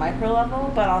kitchen on a micro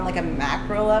level, but on, like, a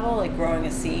macro level, like growing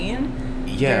a scene,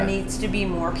 there needs to be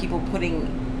more people putting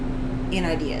in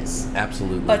ideas.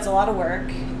 Absolutely. But it's a lot of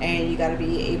work, and you got to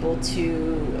be able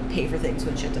to pay for things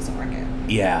when shit doesn't work out.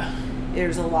 Yeah.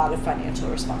 There's a lot of financial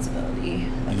responsibility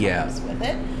that comes with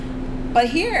it. But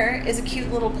here is a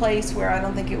cute little place where I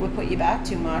don't think it would put you back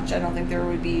too much. I don't think there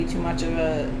would be too much of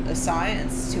a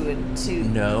science to it. To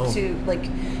like,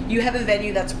 you have a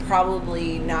venue that's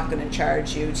probably not going to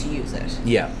charge you to use it.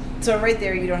 Yeah. So right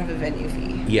there, you don't have a venue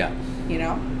fee. Yeah. You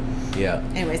know? Yeah.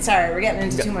 Anyway, sorry, we're getting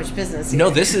into too much business here. No,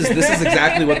 this is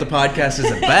exactly what the podcast is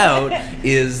about.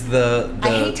 Is the I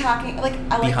hate talking, like,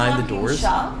 I like behind talking the doors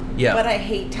shop, but I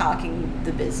hate talking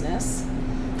the business.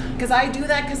 Because I do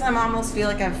that because I almost feel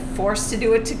like I'm forced to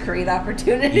do it to create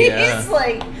opportunities. Yeah.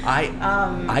 Like,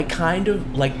 I kind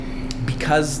of like,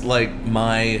 because like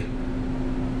my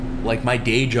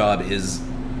day job is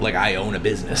like I own a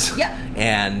business. Yeah.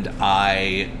 And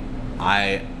I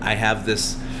have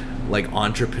this like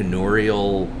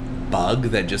entrepreneurial bug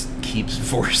that just keeps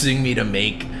forcing me to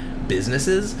make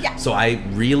businesses. Yeah. So I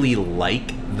really like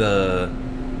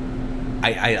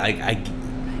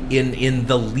in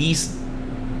the least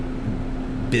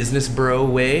business bro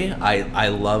way, I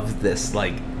love this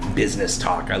like business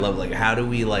talk. I love like, how do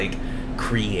we like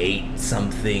create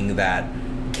something that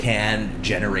can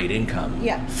generate income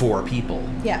for people?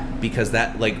 Yeah. Because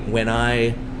that, like, when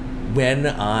I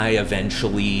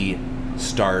eventually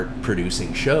start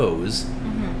producing shows,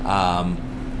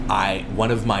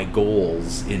 one of my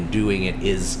goals in doing it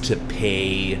is to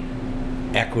pay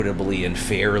equitably and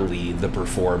fairly the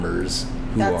performers.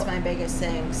 That's my biggest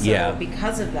thing. So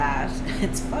because of that,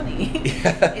 it's funny.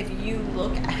 If you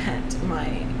look at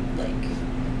my, like,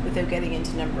 without getting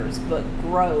into numbers, but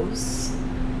gross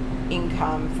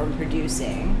income from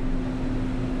producing,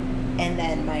 and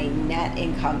then my net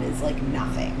income is like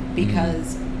nothing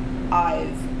because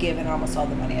I've given almost all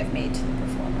the money I've made to the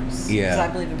performers. Yeah. Because I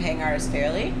believe in paying artists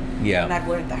fairly. Yeah. And I've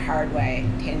learned the hard way.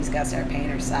 Tanya's got to start paying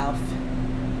herself.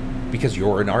 Because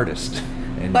you're an artist.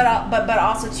 And but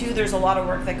also too, there's a lot of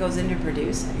work that goes into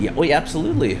producing. Yeah, well, yeah,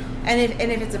 absolutely. And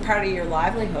if it's a part of your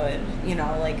livelihood, you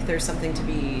know, like, there's something to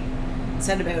be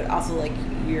said about also, like,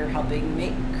 you're helping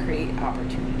create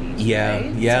opportunities. Yeah,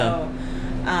 right? Yeah.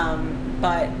 So,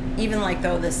 but even like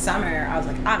though this summer, I was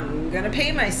like, I'm gonna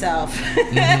pay myself.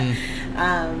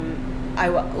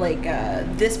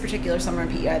 This particular summer in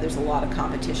PEI, there's a lot of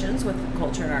competitions with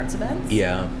culture and arts events.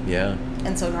 Yeah, yeah.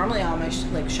 And so normally all my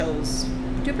shows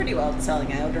do pretty well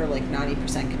selling out, or like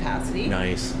 90% capacity.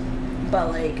 Nice. But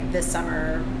like this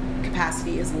summer,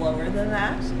 capacity is lower than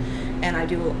that, and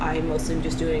I'm mostly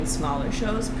just doing smaller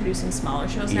shows, producing smaller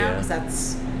shows now, because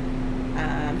that's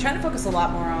I'm trying to focus a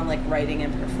lot more on like writing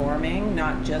and performing,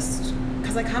 not just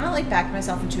because I kind of like backed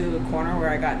myself into a corner where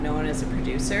I got known as a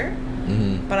producer.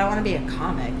 Mm-hmm. But I want to be a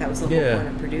comic. That was the whole point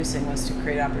of producing, was to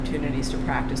create opportunities to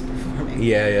practice performing.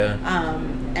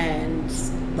 And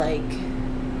like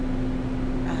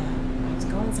I was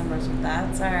going somewhere with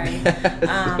that. Sorry.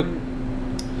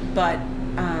 But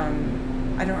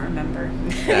I don't remember.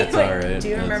 That's all right. Do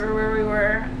you remember where we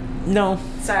were? No.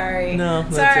 Sorry. No,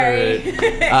 that's sorry.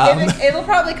 all right. It'll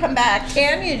probably come back.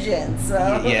 Tanya,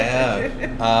 so. Yeah.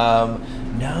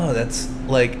 No, that's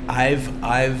like I've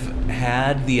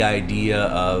had the idea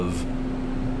of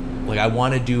like I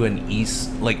want to do an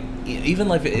even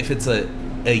like if it's a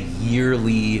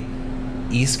yearly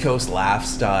East Coast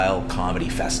Laughstyle comedy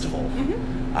festival.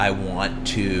 Mm-hmm. I want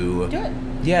to do it.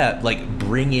 Yeah, like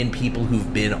bring in people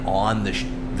who've been on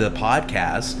the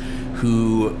podcast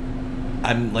who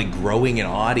I'm like growing an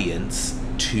audience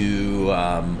to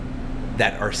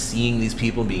that are seeing these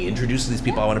people, being introduced to these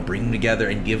people. I want to bring them together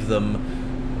and give them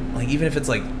like, even if it's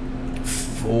like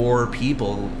 4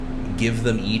 people, give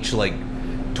them each like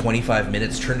 25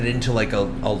 minutes, turn it into like a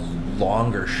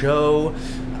longer show,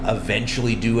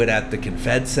 eventually do it at the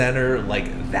Confed Center,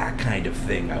 like that kind of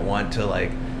thing. I want to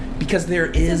like, because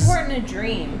it's important to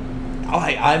dream.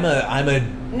 I'm a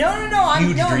No,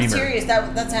 I'm dreamer. serious.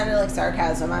 That sounded like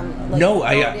sarcasm. I'm like, no,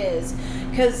 it is,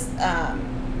 because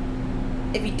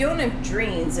if you don't have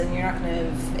dreams, then you're not going to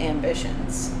have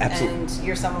ambitions. Absolutely. And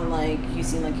you're someone like, you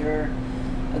seem like you're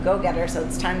a go-getter, so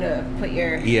it's time to put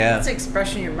your what's the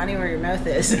expression, your money where your mouth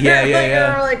is.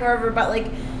 Yeah. Or like wherever, but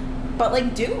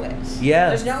do it. Yeah.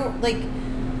 There's no like,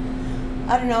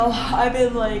 I don't know. I've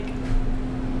been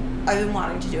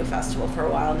wanting to do a festival for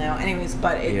a while now. Anyways,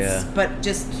 but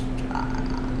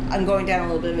I'm going down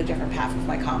a little bit of a different path with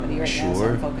my comedy right now, so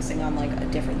I'm focusing on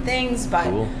like different things. But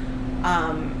cool.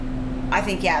 I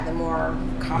think the more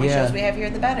comedy shows we have here,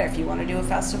 the better. If you want to do a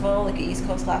festival, like an East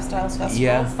Coast Laughstyles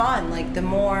festival, fun. Like the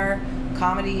more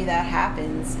comedy that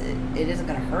happens, it isn't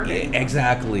going to hurt anyone.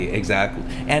 Exactly.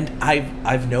 And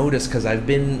I've noticed, because I've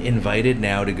been invited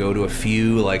now to go to a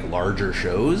few like larger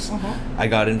shows. Mm-hmm. I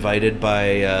got invited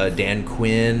by Dan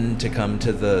Quinn to come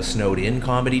to the Snowed In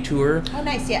comedy tour. Oh,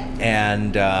 nice, yeah.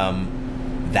 And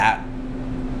that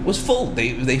was full.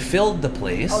 They filled the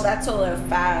place. Oh, that's a little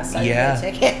fast. I didn't get a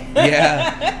ticket.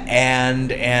 Yeah.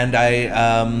 And I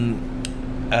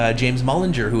James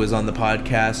Mullinger, who was on the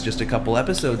podcast just a couple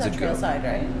episodes ago. Trailside,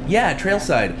 right? Yeah,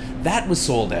 Trailside. That was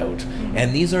sold out. Mm-hmm.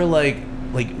 And these are like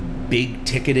big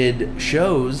ticketed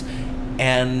shows,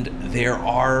 and they're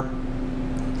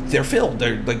filled.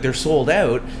 They're sold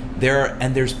out.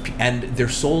 They're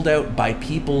sold out by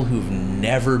people who've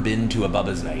never been to a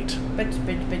Bubba's night. But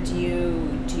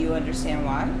do you understand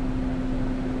why?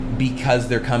 Because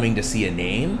they're coming to see a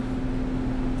name.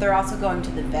 They're also going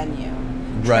to the venue.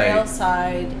 Right.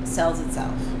 Trailside sells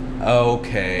itself.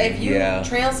 Okay.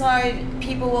 Trailside,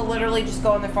 people will literally just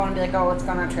go on their phone and be like, "Oh, what's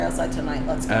going on Trailside tonight?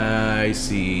 Let's go." I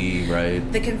see. Right.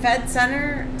 The Confed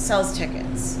Center sells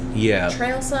tickets. Yeah.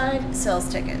 Trailside sells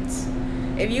tickets.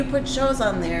 If you put shows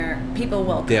on there, people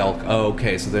will come.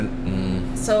 Okay. So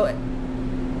then. So,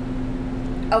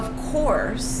 of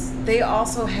course, they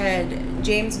also had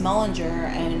James Mullinger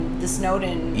and the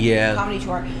Snowden comedy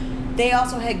tour. They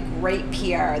also had great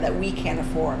PR that we can't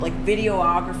afford, like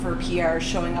videographer PR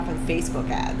showing up on Facebook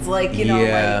ads, like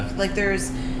like there's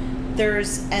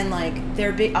and like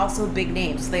they're also big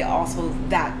names. So they also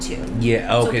that too.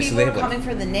 Yeah. Okay. So people are coming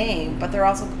for the name, but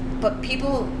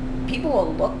people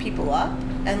will look people up,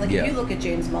 and like if you look at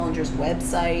James Mullinger's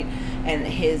website and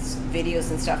his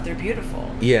videos and stuff, they're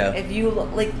beautiful. Yeah. If you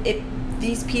look, like, if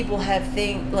these people have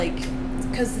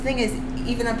because the thing is,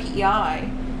 even on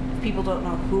PEI, people don't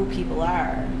know who people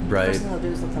are. Right. The first thing they'll do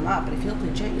is look them up. But if you look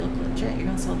legit, you're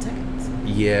going to sell tickets.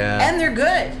 Yeah. And they're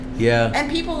good. Yeah.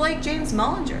 And people like James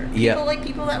Mullinger. People like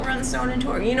people that were on the Snowden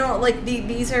tour. Like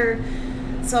these are,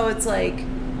 so it's like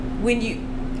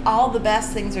all the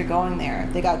best things are going there.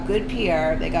 They got good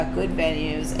PR, they got good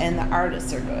venues, and the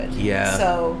artists are good. Yeah.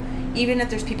 So even if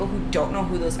there's people who don't know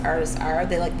who those artists are,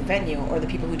 they like the venue, or the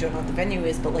people who don't know what the venue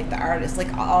is, but like the artists,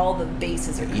 like all the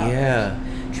bases are covered. Yeah.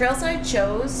 Trailside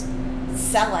shows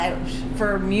sell out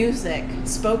for music,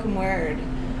 spoken word,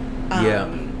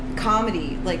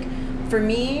 comedy. Like for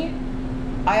me,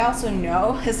 I also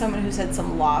know, as someone who's had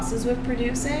some losses with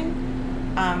producing,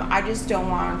 I just don't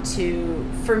want to,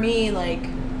 for me, like,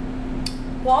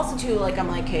 well, also too, like, I'm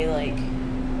like, hey, like,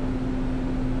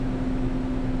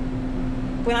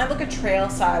 when I look at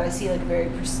Trailside, I see like a very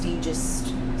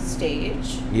prestigious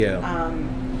stage. Yeah.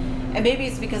 And maybe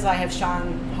it's because I have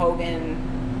Sean Hogan.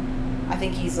 I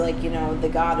think he's like, the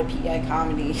god of PI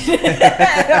comedy.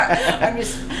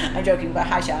 I'm joking, but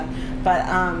hi, Sean. But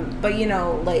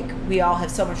like we all have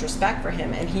so much respect for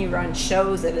him, and he runs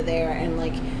shows that are there, and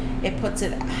like it puts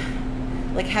it,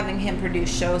 like having him produce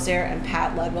shows there and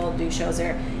Pat Ledwell do shows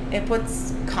there, it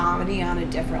puts comedy on a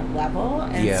different level.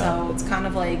 And so it's kind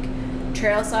of like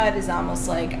Trailside is almost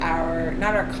like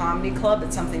not our comedy club,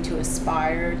 it's something to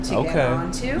aspire to get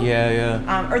onto.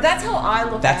 Or that's how I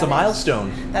look at it. That's a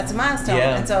milestone. That's a milestone.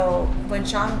 Yeah. And so when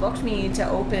Sean booked me to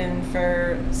open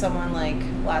for someone like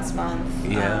last month,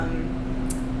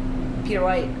 Peter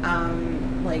White,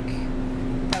 like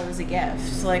that was a gift.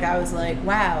 So like I was like,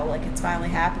 wow, like it's finally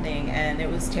happening, and it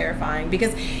was terrifying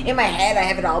because in my head I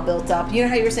have it all built up. You know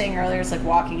how you were saying earlier, it's like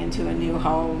walking into a new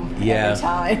home every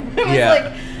time. It was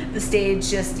like the stage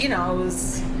just, it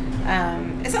was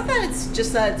it's not that it's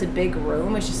just that it's a big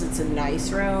room, it's just it's a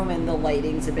nice room and the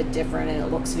lighting's a bit different and it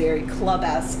looks very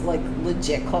club-esque, like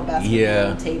legit club-esque with the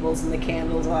little tables and the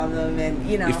candles on them, and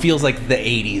it feels like the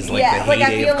 80s, like the heyday like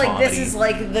I feel of like comedy. This is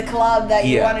like the club that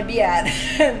you want to be at.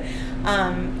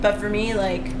 But for me,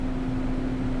 like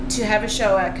to have a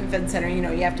show at Convention Center,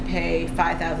 you have to pay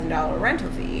 $5,000 rental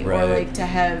fee, or like to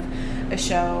have a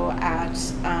show at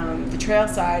the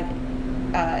Trailside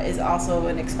is also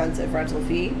an expensive rental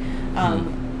fee.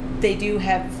 They do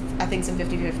have, I think, some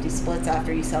 50-50 splits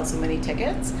after you sell so many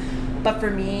tickets. But for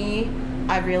me,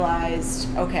 I realized,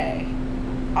 okay,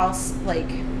 I'll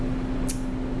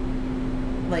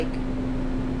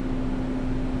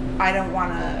I don't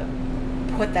want to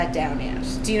put that down yet.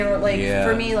 Do you know,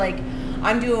 for me, like,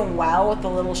 I'm doing well with the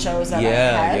little shows that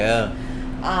I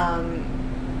have.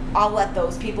 I'll let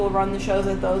those people run the shows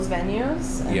at those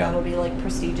venues, and that'll be like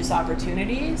prestigious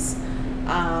opportunities.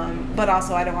 But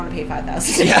also, I don't want to pay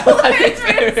 $5,000.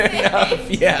 Fair enough.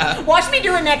 Yeah. Watch me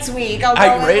do it next week. I'll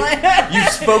go You've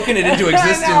spoken it into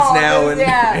existence now, and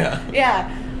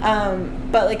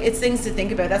but like it's things to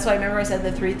think about. That's why I remember I said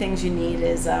the 3 things you need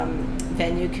is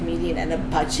venue, comedian, and a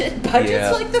budget.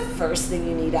 Budget's like the first thing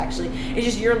you need. Actually, it's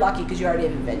just you're lucky because you already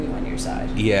have a venue on your side.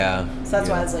 Yeah. So that's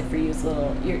why it's like for you, it's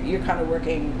you're kind of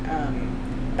working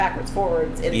backwards,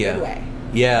 forwards in a good way.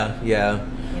 Yeah.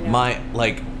 My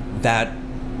that.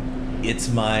 It's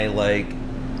my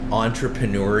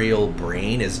entrepreneurial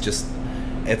brain is just.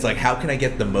 It's like, how can I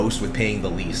get the most with paying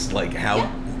the least? Like how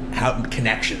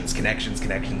connections.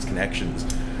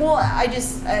 Well,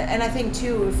 and I think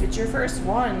too, if it's your first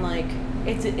one, like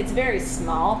it's very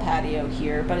small patio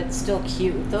here, but it's still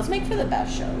cute. Those make for the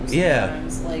best shows. Yeah.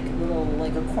 Sometimes, like little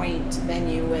a quaint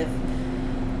venue with.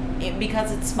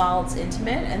 Because it's small, it's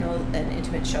intimate, and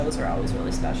intimate shows are always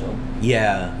really special.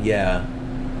 Yeah.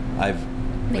 I've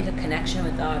make a connection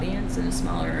with the audience in a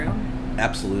smaller room.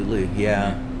 Absolutely,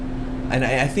 yeah. And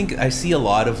I think I see a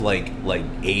lot of like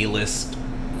A-list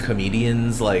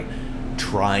comedians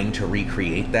trying to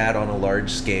recreate that on a large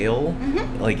scale,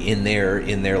 in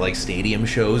their stadium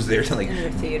shows. They're in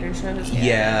their theater shows.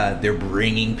 Yeah, they're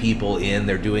bringing people in.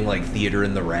 They're doing theater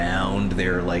in the round.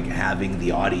 They're having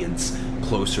the audience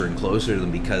closer and closer to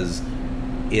them because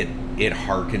it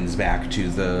harkens back to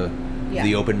the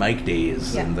open mic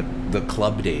days and the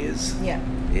club days. Yeah.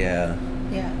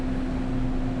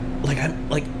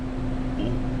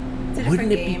 It's a different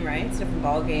game, right? It's a different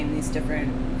ball game. These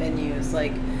different venues,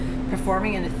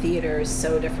 performing in a theater is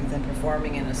so different than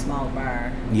performing in a small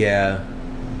bar. Yeah.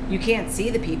 You can't see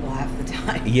the people half the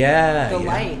time. Yeah. The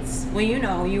lights. Well,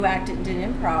 you acted and did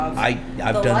improv. I've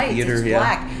the done lights, theater. It's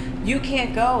black. You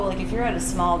can't go, if you're at a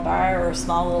small bar or a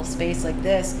small little space like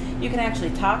this, you can actually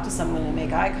talk to someone and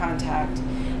make eye contact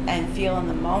and feel in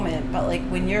the moment. But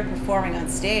when you're performing on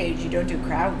stage, you don't do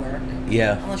crowd work.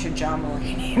 Yeah. Unless you're John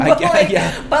Mulaney.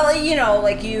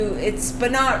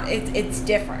 It's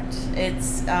different.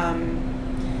 It's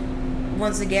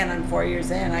once again, I'm 4 years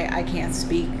in. I can't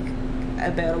speak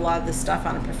about a lot of this stuff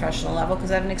on a professional level because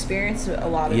I haven't experienced a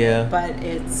lot of it. But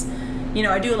it's.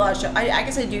 I do a lot of shows. I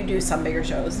guess I do some bigger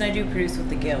shows, and I do produce with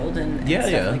the Guild and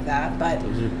stuff like that. But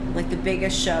the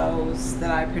biggest shows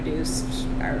that I produced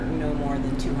are no more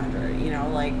than 200.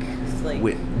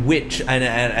 Which and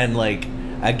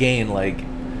again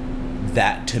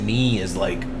that to me is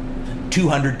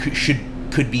 200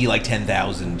 could be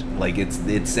 10,000.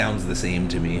 It sounds the same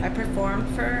to me. I performed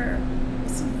for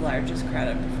what's the largest crowd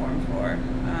I performed for.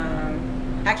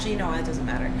 Actually, no, it doesn't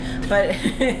matter. But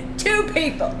 2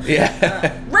 people.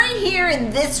 Yeah. Right here in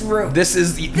this room. This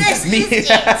is me. It.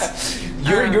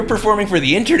 You're performing for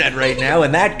the internet right now,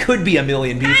 and that could be 1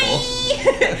 million people.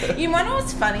 You want to know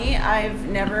what's funny?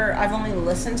 I've only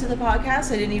listened to the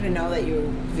podcast. I didn't even know that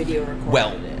you video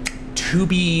recorded it. To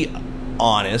be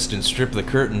honest and strip the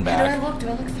curtain back. Do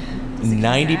I look fat?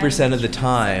 90% of the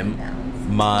time,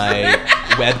 my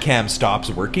webcam stops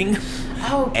working.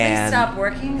 Oh, please stop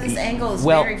working. This angle is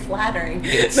very flattering.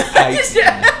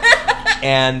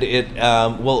 And it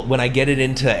when I get it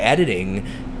into editing,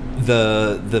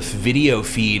 the video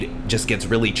feed just gets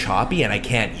really choppy and I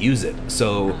can't use it.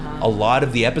 So a lot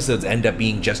of the episodes end up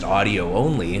being just audio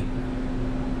only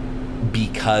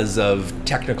because of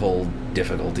technical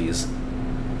difficulties.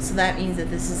 So that means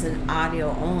that this is an audio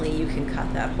only. You can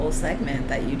cut that whole segment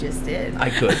that you just did.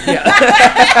 I could, yeah.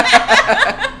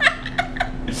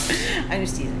 I'm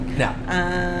just teasing. No.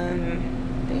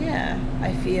 But yeah,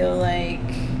 I feel like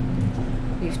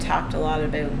we've talked a lot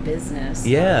about business.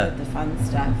 Yeah. About the fun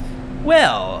stuff.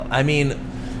 Well, I mean,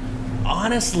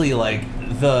 honestly, like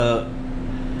the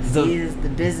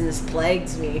business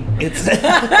plagues me. It's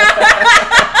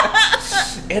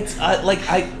it's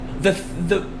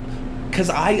because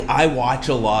I watch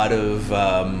a lot of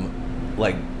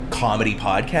like comedy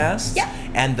podcasts. Yeah.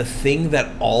 And the thing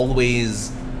that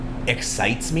always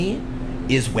excites me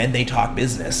is when they talk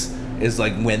business. Is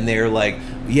like when they're like,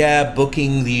 yeah,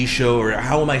 booking the show, or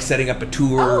how am I setting up a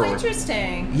tour? Oh,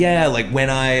 interesting. Yeah, like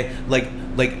when I like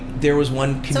there was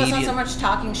one comedian. So it's not so much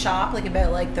talking shop, like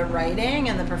about like the writing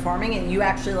and the performing, and you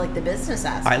actually like the business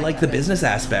aspect. I like the business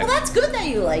aspect. Well, that's good that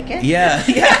you like it. Yeah.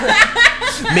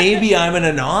 Maybe I'm an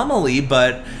anomaly,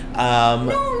 but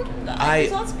no,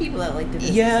 there's lots of people that like the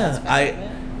business aspect of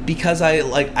it. Because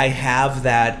I have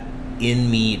that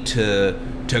in me to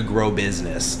grow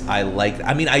business.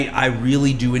 I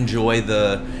really do enjoy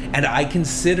and I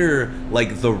consider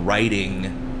like the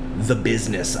writing the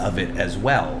business of it as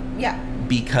well. Yeah.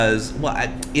 Because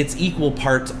it's equal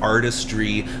parts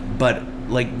artistry, but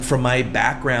like from my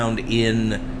background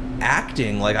in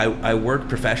acting, like I worked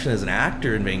professionally as an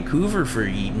actor in Vancouver for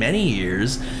many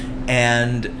years,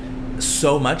 and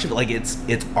so much of it, like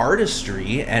it's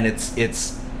artistry and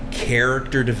it's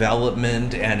character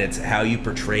development and it's how you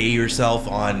portray yourself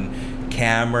on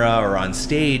camera or on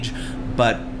stage,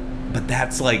 but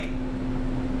that's like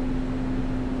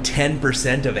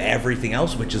 10% of everything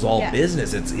else, which is all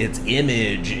business. It's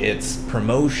image, it's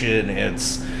promotion,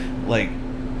 it's like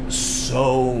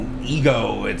so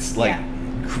ego, it's like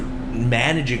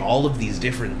managing all of these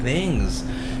different things.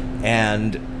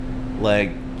 And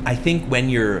like I think when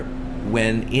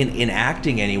in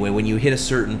acting anyway, when you hit a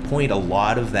certain point, a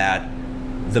lot of that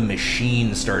the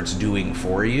machine starts doing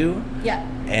for you. Yeah.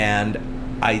 And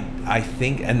I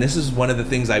think, and this is one of the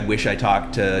things I wish I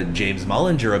talked to James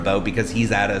Mullinger about, because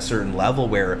he's at a certain level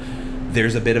where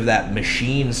there's a bit of that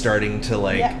machine starting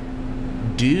to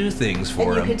do things for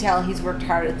him. And you can tell he's worked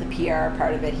hard at the PR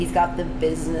part of it. He's got the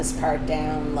business part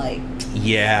down,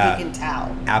 you can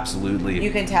tell. Absolutely.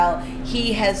 You can tell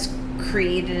he has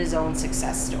created his own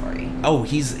success story. Oh,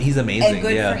 he's amazing. And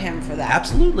good for him for that.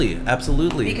 Absolutely.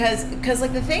 Because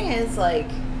like the thing is, like,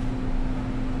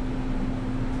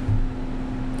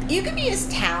 you can be as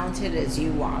talented as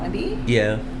you want to be.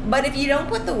 Yeah. But if you don't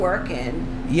put the work in,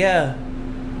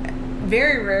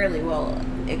 very rarely will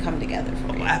it come together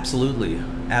for you. Absolutely.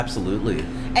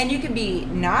 And you can be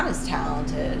not as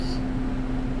talented,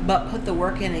 but put the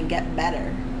work in and get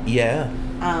better. Yeah.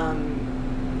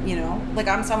 You know, like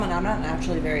I'm not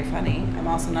naturally very funny. I'm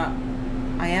also not.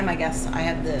 I am. I guess I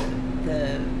have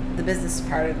the business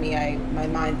part of me. My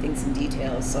mind thinks in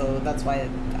details, so that's why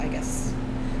I guess.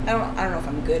 I don't know if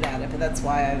I'm good at it, but that's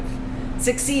why I've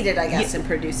succeeded, I guess, in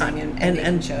producing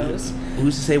and shows.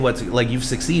 Who's to say what's like you've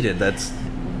succeeded? That's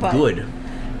good.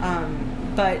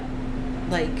 But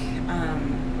like,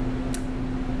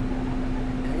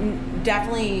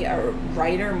 definitely a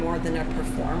writer more than a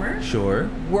performer. Sure.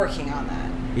 Working on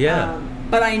that. Yeah.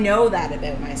 But I know that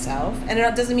about myself, and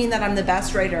it doesn't mean that I'm the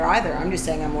best writer either. I'm just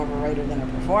saying I'm more of a writer than a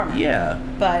performer. Yeah.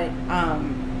 But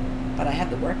I have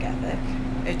the work ethic.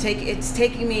 It's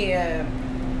taking me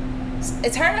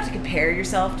it's hard not to compare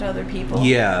yourself to other people.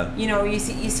 Yeah. You know, you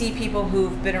see people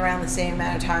who've been around the same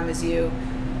amount of time as you,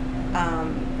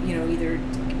 you know, either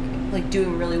like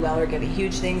doing really well or getting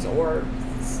huge things, or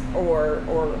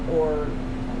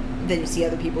then you see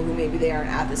other people who maybe they aren't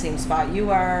at the same spot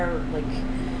you are. Like,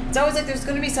 it's always like there's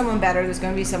going to be someone better, there's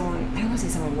going to be someone, I don't want to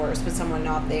say someone worse, but someone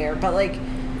not there. But like,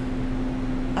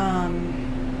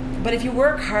 but if you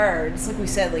work hard, it's like we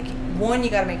said, like, 1, you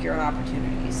got to make your own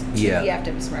opportunities. 2, you have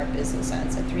to have a smart business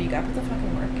sense. And 3, you got to put the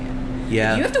fucking work in.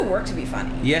 Yeah. You have to work to be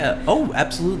funny. Yeah. Oh,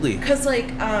 absolutely. Because, like,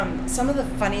 some of the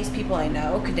funniest people I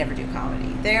know could never do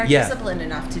comedy. They aren't disciplined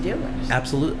enough to do it.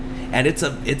 Absolutely. And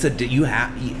you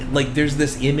have, like, there's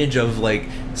this image of, like,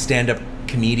 stand-up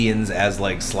comedians as,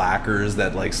 like, slackers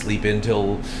that, like, sleep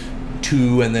until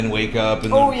 2 and then wake up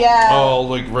and like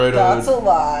right that's a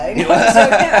lie.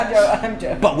 I'm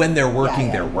joking. But when they're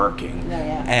working, they're working.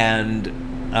 Yeah. And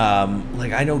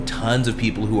like, I know tons of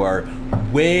people who are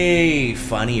way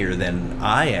funnier than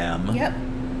I am. Yep.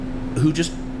 Who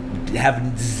just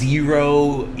have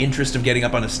zero interest of getting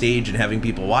up on a stage and having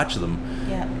people watch them.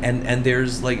 Yeah. And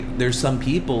there's some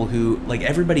people who, like,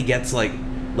 everybody gets like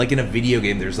in a video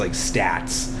game there's like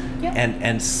stats. Yep.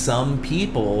 And some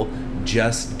people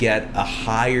just get a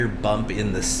higher bump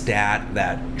in the stat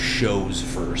that shows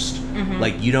first. Mm-hmm.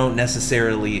 Like, you don't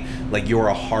necessarily, like, you're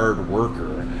a hard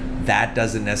worker. That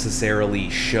doesn't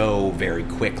necessarily show very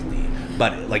quickly.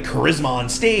 But, like, charisma on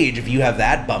stage, if you have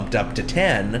that bumped up to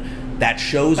 10, that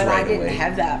shows right away. But I didn't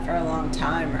have that for a long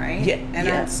time, right? Yeah. And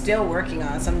I'm still working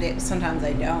on it. Sometimes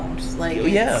I don't. Like, but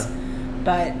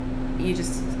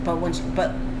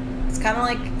it's kind of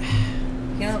like,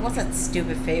 you know, what's that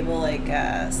stupid fable, like,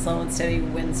 slow and steady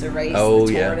wins the race, the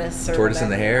tortoise or tortoise whatever. in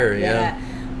the hare, yeah.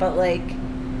 But, like,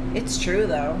 it's true,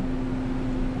 though.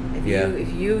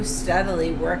 If you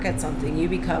steadily work at something, you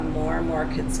become more and more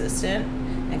consistent,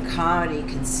 and comedy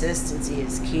consistency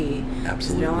is key.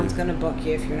 Absolutely. No one's going to book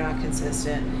you if you're not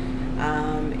consistent.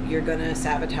 You're going to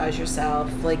sabotage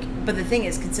yourself. Like, but the thing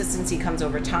is, consistency comes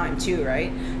over time too,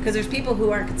 right? Because there's people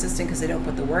who aren't consistent because they don't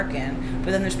put the work in.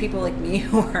 But then there's people like me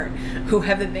who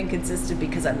haven't been consistent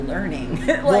because I'm learning.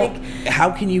 Like, well,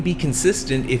 how can you be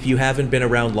consistent if you haven't been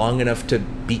around long enough to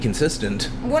be consistent?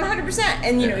 100%.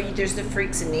 And you know, there's the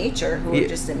freaks in nature who are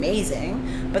just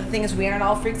amazing. But the thing is, we aren't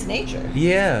all freaks in nature.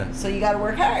 Yeah. So you got to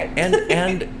work hard.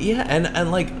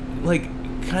 and like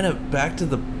kind of back to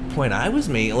the point I was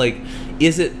making, like,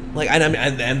 is it like,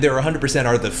 and there 100%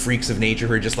 are the freaks of nature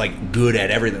who are just like good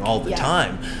at everything all the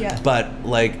time. Yeah. But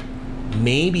like,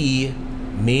 maybe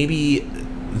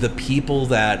the people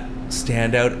that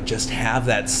stand out just have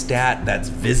that stat that's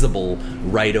visible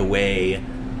right away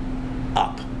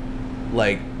up.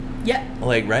 Like,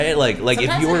 like, right? Like sometimes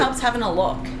if you're, it helps having a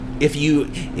look. If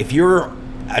you're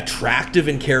attractive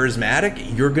and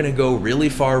charismatic, you're going to go really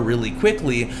far really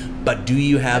quickly. But do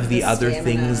you have the other stamina.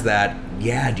 things that,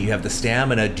 do you have the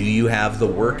stamina? Do you have the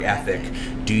work ethic?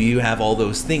 Do you have all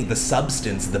those things, the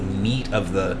substance, the meat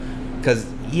of the, because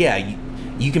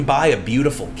you can buy a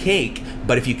beautiful cake,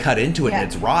 but if you cut into it and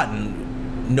it's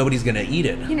rotten, nobody's going to eat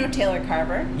it. You know Taylor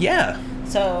Carver? Yeah.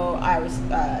 So I was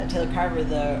Taylor Carver,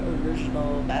 the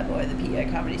original bad boy of the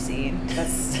PEI comedy scene.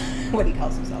 That's what he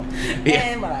calls himself,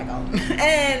 and what I call him,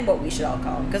 and what we should all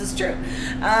call him, because it's true.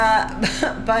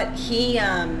 But he,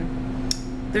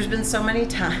 there's been so many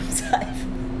times I've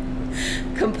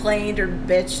complained or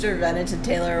bitched or vented to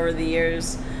Taylor over the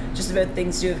years just about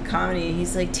things to do with comedy, and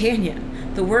he's like, Tanya,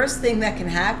 the worst thing that can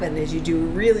happen is you do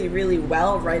really, really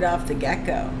well right off the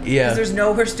get-go. Yeah. Because there's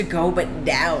nowhere to go but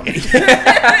down.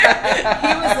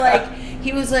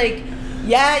 He was like,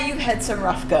 yeah, you've had some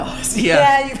rough goes.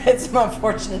 Yeah, you've had some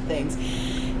unfortunate things.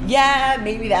 Yeah,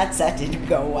 maybe that set didn't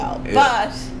go well. Yeah.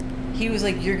 But he was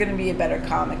like, you're going to be a better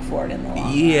comic for it in the long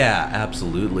run. Yeah,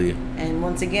 absolutely. And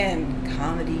once again,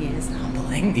 comedy is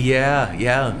humbling. Yeah.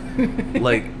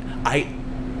 Like, I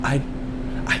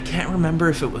can't remember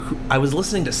if I was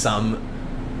listening to some,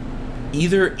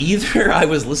 either I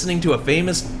was listening to a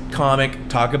famous comic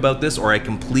talk about this, or I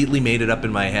completely made it up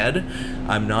in my head.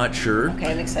 I'm not sure.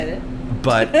 Okay, I'm excited.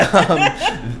 But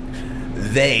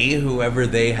whoever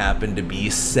they happen to be,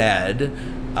 said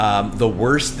the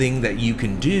worst thing that you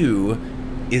can do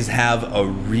is have a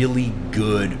really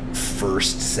good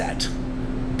first set,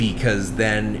 because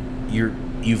then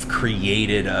you've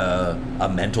created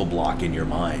a mental block in your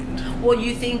mind. Well,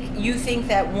 you think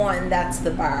that, one, that's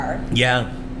the bar.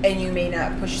 Yeah. And you may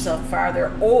not push yourself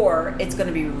farther, or it's going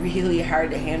to be really hard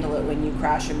to handle it when you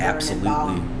crash and burn and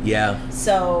bomb. Yeah.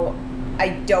 So I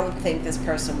don't think this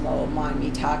person will mind me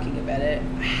talking about it.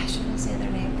 Shouldn't I say their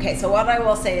name? Okay, so what I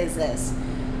will say is this.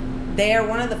 They are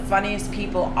one of the funniest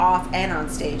people off and on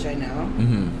stage I know.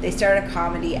 Mm-hmm. They started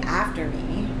comedy after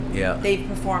me. Yeah. They've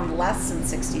performed less than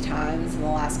 60 times in the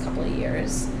last couple of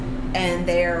years. And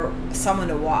they're someone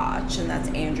to watch, and that's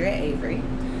Andrea Avery.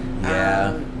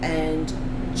 Yeah. And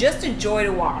just a joy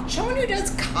to watch. Someone who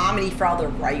does comedy for all the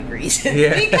right reasons.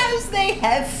 Yeah. Because they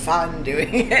have fun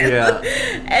doing it. Yeah.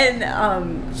 And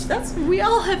we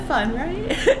all have fun, right?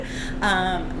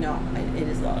 No, it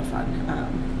is a lot of fun.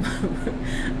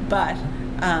 But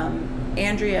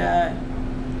Andrea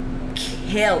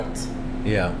killed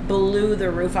Yeah. Blew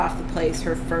the roof off the place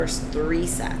her first 3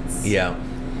 sets. Yeah.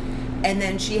 And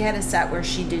then she had a set where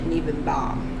she didn't even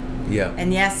bomb. Yeah.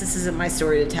 And yes, this isn't my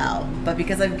story to tell, but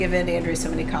because I've given Andrea so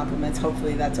many compliments,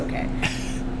 hopefully that's okay.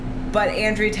 But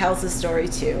Andrea tells the story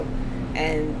too.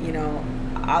 And, you know,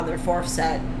 on their 4th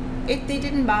set, they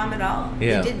didn't bomb at all.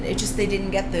 Yeah. They didn't. It just, they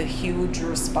didn't get the huge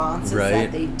responses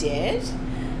that they did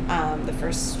the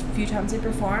first few times they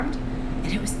performed.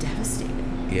 And it was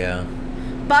devastating. Yeah.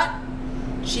 But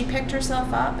she picked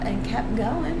herself up and kept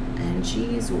going, and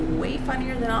she's way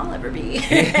funnier than I'll ever be.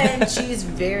 And she's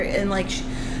very, and like,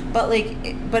 but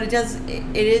it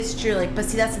is true. Like, but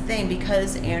see, that's the thing,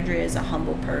 because Andrea is a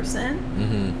humble person.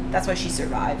 Mm-hmm. That's why she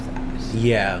survived that.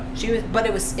 Yeah. She was, but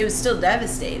it was still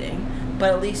devastating.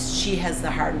 But at least she has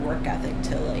the hard work ethic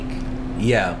to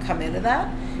come into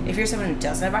that. If you're someone who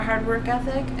doesn't have a hard work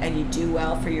ethic and you do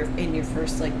well in your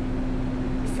first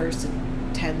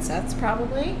 10 sets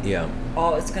probably. Yeah.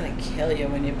 Oh, it's gonna kill you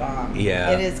when you bomb. Yeah.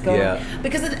 It is going. Yeah.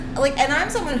 Because and I'm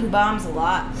someone who bombs a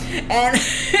lot, and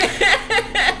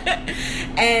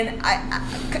and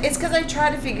it's because I try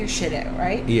to figure shit out,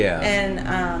 right? Yeah. And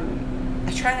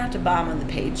I try not to bomb on the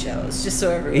paid shows, just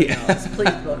so everyone knows.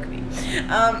 Please book me.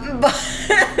 But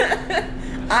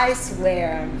I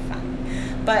swear I'm fine.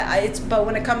 But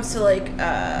when it comes to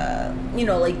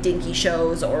dinky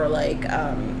shows or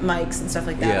mics and stuff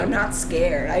like that, I'm not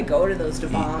scared. I go to those to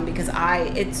bomb because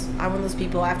I'm one of those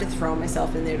people. I have to throw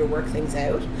myself in there to work things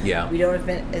out. Yeah. We don't have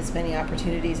as many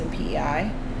opportunities in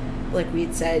PEI, like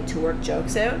we'd said, to work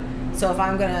jokes out. So if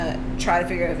I'm gonna try to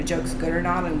figure out if a joke's good or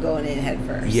not, I'm going in head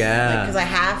first. Yeah. Because I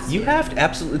have to. You have to,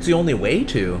 absolutely. It's the only way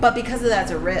to. But because of that,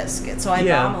 it's a risk. And so I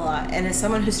bomb a lot. And as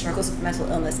someone who struggles with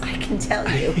mental illness, I can tell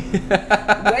you,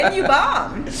 when you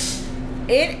bomb,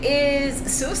 it is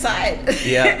suicide.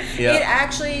 Yeah. Yeah. It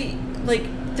actually,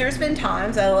 there's been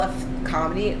times I left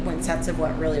comedy when sets have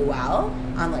went really well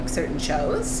on certain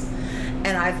shows,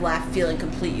 and I've left feeling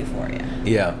complete euphoria.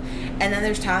 Yeah. And then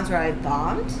there's times where I've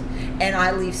bombed and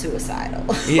I leave suicidal.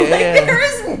 Yeah. There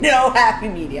is no happy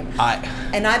medium.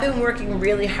 And I've been working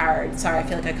really hard. Sorry, I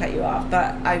feel like I cut you off,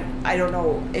 but I don't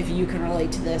know if you can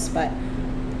relate to this, but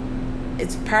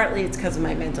it's because of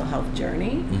my mental health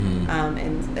journey.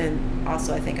 Mm-hmm. And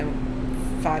also I think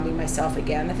I'm finding myself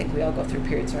again. I think we all go through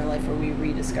periods in our life where we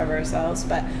rediscover ourselves,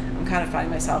 but I'm kind of finding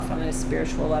myself on a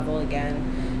spiritual level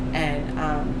again. And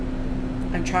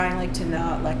I'm trying to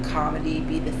not let comedy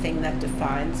be the thing that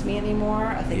defines me anymore.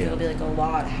 I think it'll be a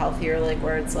lot healthier,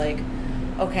 where it's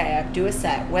okay, I do a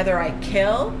set, whether I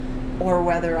kill or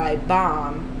whether I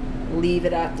bomb, leave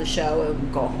it at the show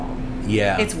and go home.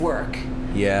 Yeah. It's work.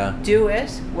 Yeah. Do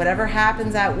it. Whatever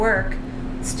happens at work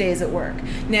stays at work.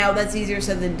 Now that's easier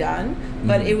said than done,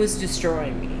 but it was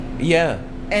destroying me. Yeah.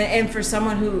 And for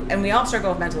someone who, and we all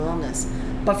struggle with mental illness,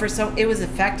 but it was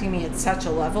affecting me at such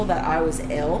a level that I was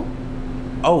ill.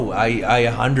 Oh, I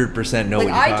 100% know what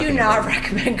you're talking about. I do not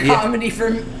recommend comedy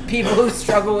for people who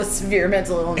struggle with severe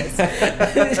mental illness.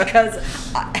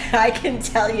 Because I can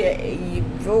tell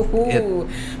you,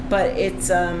 but it's,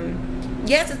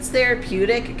 yes, it's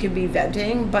therapeutic. It can be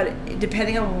venting, but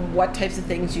depending on what types of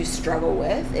things you struggle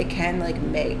with, it can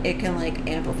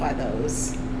amplify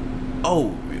those.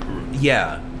 Oh,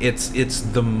 yeah. It's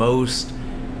the most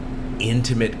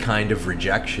intimate kind of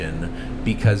rejection,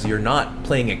 because you're not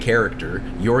playing a character,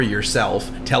 you're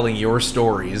yourself telling your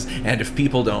stories, and if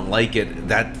people don't like it,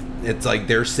 that it's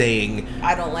they're saying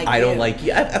I don't like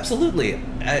you. Absolutely.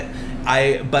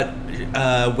 But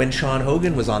when Sean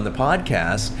Hogan was on the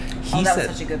podcast, he said,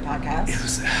 was such a good podcast.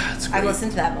 It's great. I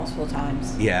listened to that multiple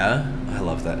times. Yeah, I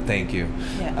love that. Thank you.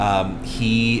 Yeah.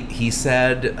 He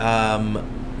said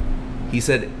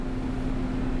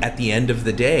at the end of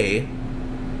the day,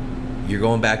 you're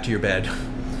going back to your bed.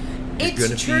 You're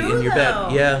gonna be in your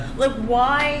bed. Yeah.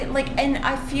 Why? And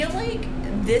I feel like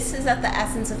this is at the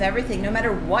essence of everything, no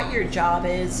matter what your job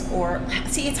is. Or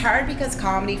see, it's hard because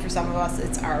comedy, for some of us,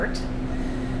 it's art,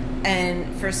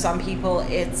 and for some people,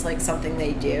 it's something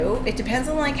they do. It depends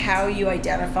on how you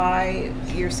identify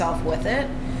yourself with it.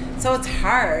 So it's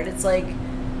hard. It's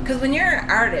because when you're an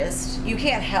artist, you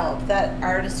can't help that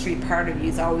artistry part of you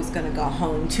is always going to go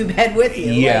home to bed with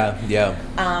you.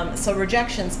 Yeah. So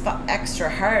rejection's extra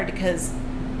hard because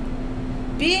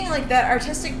being that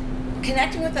artistic,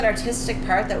 connecting with that artistic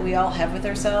part that we all have with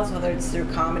ourselves, whether it's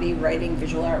through comedy, writing,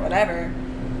 visual art, whatever,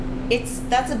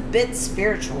 that's a bit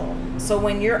spiritual. So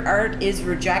when your art is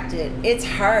rejected, it's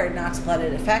hard not to let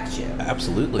it affect you.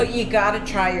 Absolutely. But you got to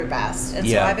try your best. And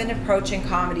so I've been approaching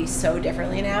comedy so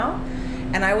differently now.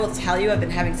 And I will tell you, I've been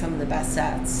having some of the best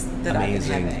sets that I've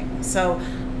been having. So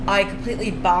I completely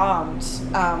bombed.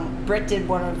 Britt did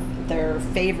one of their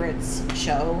favorites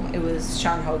show. It was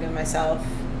Sean Hogan, myself,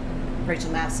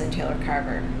 Rachel Madsen, Taylor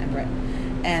Carver, and Britt.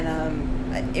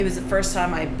 And it was the first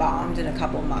time I bombed in a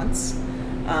couple months.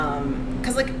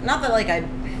 Because, like, not that, like,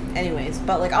 anyways,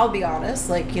 but, like, I'll be honest,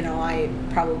 like, you know, I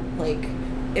probably, like,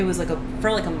 it was, like,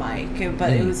 for, like, a mic,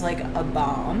 but it was, like, a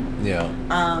bomb. Yeah.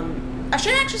 I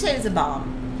shouldn't actually say it was a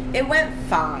bomb. It went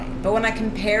fine, but when I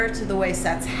compare it to the way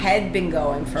sets had been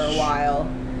going for a while...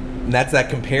 And that's that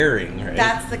comparing, right?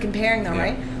 That's the comparing, though,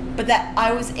 right? But that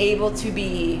I was able to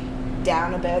be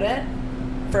down about it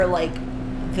for, like,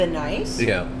 the night.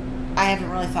 Yeah. I haven't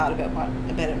really thought about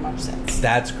it much since.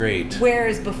 That's great.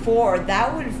 Whereas before,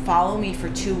 that would follow me for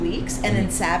 2 weeks and then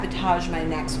sabotage my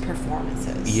next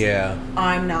performances. Yeah.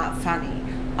 I'm not funny.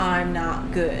 I'm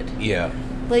not good. Yeah.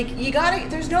 Like,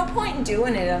 there's no point in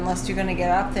doing it unless you're going to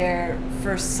get up there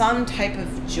for some type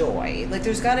of joy. Like,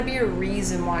 there's got to be a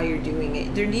reason why you're doing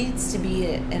it. There needs to be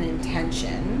an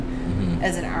intention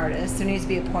as an artist. There needs to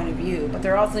be a point of view, but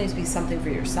there also needs to be something for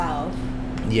yourself.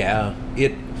 Yeah.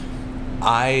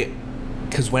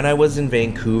 Because when I was in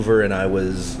Vancouver and I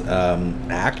was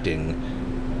acting,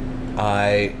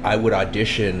 I would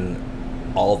audition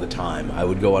all the time. I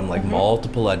would go on, like,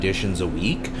 multiple auditions a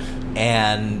week,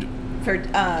 and... For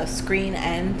screen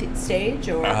and stage,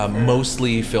 or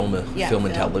mostly film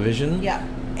and television. Yeah.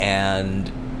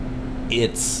 And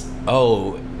it's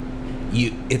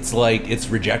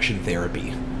rejection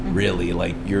therapy, really.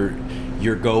 Like,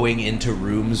 you're going into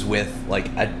rooms with, like,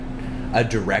 a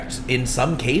direct, in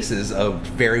some cases, a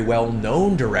very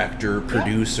well-known director,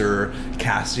 producer,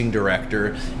 casting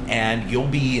director, and you'll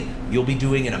be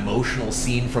doing an emotional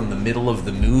scene from the middle of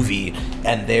the movie,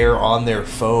 and they're on their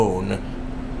phone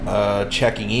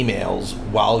checking emails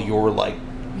while you're, like,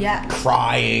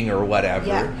 crying or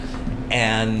whatever.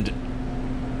 And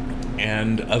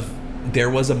there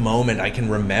was a moment I can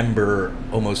remember,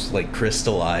 almost like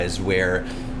crystallized, where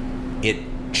it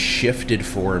shifted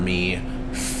for me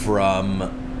from,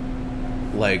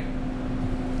 like,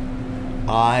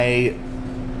 I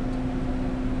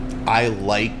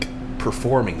like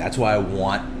performing. That's why I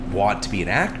want to be an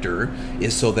actor,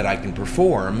 is so that I can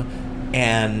perform,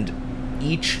 and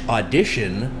each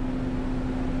audition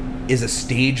is a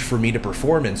stage for me to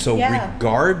perform in. So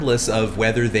regardless of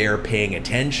whether they're paying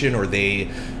attention or they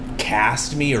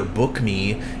cast me or book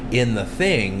me in the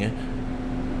thing,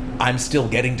 I'm still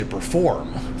getting to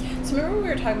perform. So remember we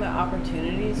were talking about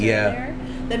opportunities earlier?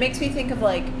 That makes me think of,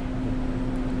 like,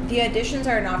 the auditions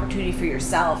are an opportunity for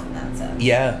yourself in that sense.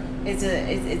 Yeah.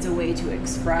 It's a way to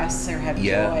express or have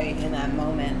joy in that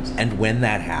moment. And when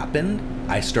that happened,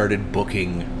 I started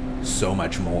booking so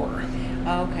much more.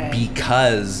 Okay.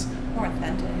 Because more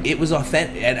authentic. It was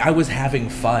authentic, and I was having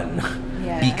fun.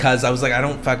 Yeah. Because I was like, I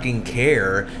don't fucking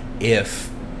care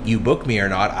if you book me or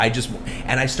not.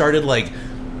 And I started, like,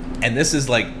 and this is,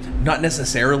 like, not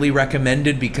necessarily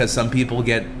recommended because some people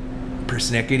get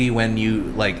persnickety when you,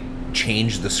 like,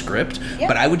 change the script,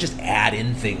 but I would just add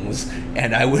in things,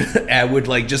 and I would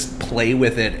like just play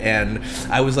with it, and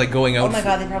I was, like, going out. Oh my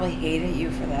god, they probably hated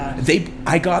you for that.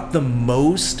 I got the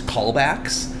most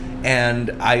callbacks,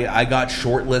 and I got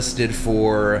shortlisted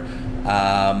for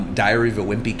Diary of a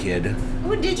Wimpy Kid.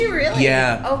 Oh, did you really?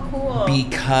 Yeah. Oh, cool.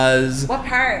 Because what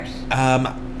part?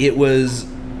 It was,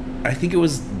 I think it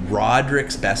was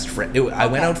Roderick's best friend. I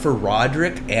went out for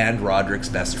Roderick and Roderick's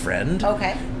best friend.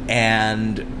 Okay.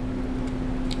 And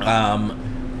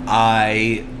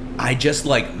I just,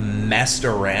 like, messed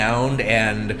around,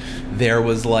 and there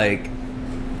was, like,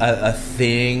 a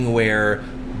thing where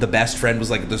the best friend was,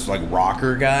 like, this, like,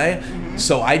 rocker guy.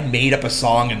 So I made up a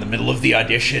song in the middle of the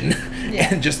audition,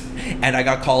 and I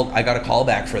got a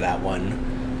callback for that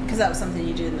one. Because that was something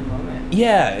you did in the moment.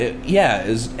 Yeah,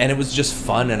 it was just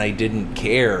fun, and I didn't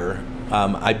care.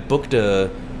 I booked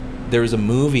there was a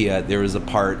movie, there was a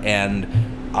part, and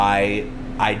I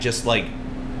just, like,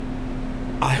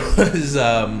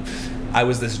 I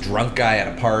was this drunk guy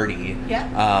at a party.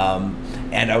 Yeah.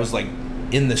 And I was, like,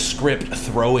 in the script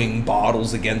throwing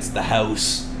bottles against the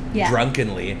house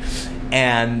drunkenly.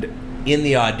 And in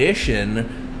the audition,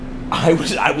 I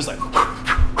was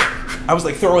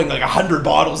like throwing, like, 100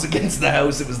 bottles against the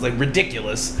house. It was, like,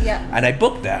 ridiculous. Yeah. And I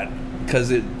booked that because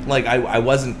it, like, I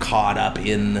wasn't caught up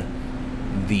in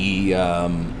the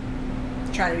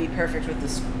trying to be perfect with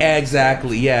this.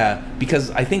 Exactly, yeah. Because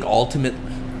I think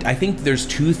there's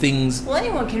two things. Well,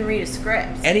 anyone can read a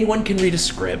script. Anyone can read a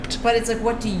script. But it's like,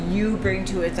 what do you bring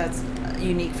to it that's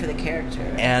unique for the character?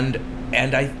 And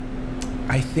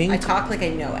I think I talk like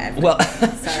I know everything. Well,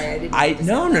 sorry, I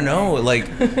didn't. No. Like,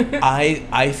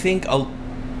 I think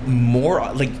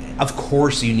more, like, of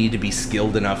course you need to be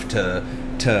skilled enough to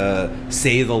to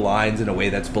say the lines in a way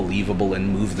that's believable and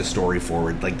move the story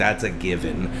forward. Like, that's a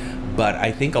given. But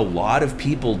I think a lot of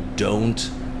people don't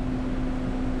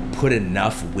put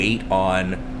enough weight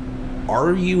on,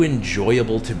 are you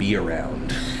enjoyable to be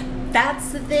around?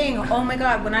 That's the thing. Oh my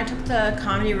God, when I took the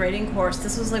comedy writing course,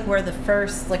 this was like where the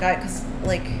first, because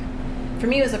for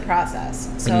me it was a process.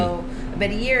 So about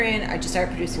a year in, I just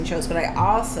started producing shows, but I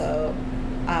also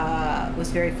was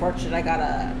very fortunate. I got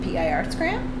a PI Arts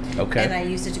grant. Okay. And I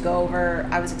used it to go over,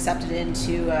 I was accepted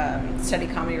into study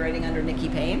comedy writing under Nicky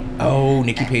Payne. Oh,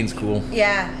 Nicky Payne's cool.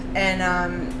 Yeah, and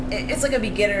it's like a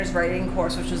beginner's writing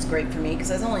course, which was great for me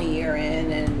because I was only a year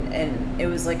in, and it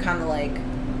was like kind of like,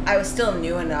 I was still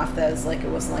new enough that it was like, it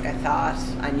wasn't like I thought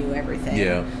I knew everything.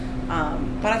 Yeah.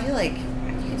 But I feel like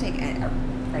you can take a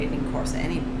writing course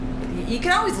you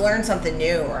can always learn something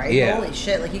new, right? Yeah. Holy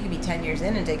shit, like you could be 10 years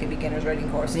in and take a beginner's writing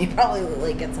course and you probably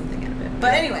like get something out of it.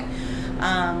 But anyway,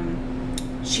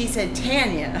 she said,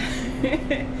 Tanya,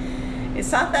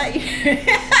 it's not that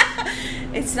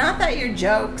your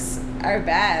jokes are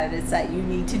bad, it's that you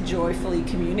need to joyfully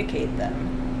communicate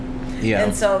them. Yeah.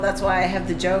 And so that's why I have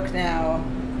the joke now.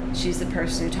 She's the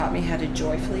person who taught me how to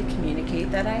joyfully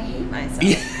communicate that I hate myself.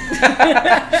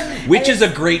 Yeah. Which is a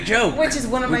great joke. Which is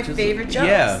one of my favorite jokes.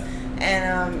 Yeah.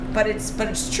 And but it's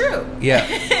true. Yeah.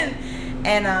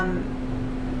 and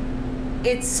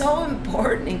it's so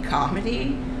important in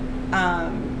comedy.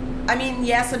 I mean,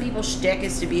 yeah, some people's shtick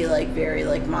is to be like very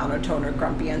like monotone or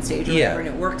grumpy on stage or whatever, and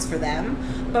it works for them.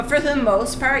 But for the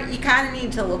most part, you kind of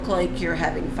need to look like you're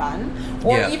having fun.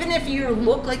 Or even if you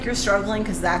look like you're struggling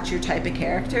because that's your type of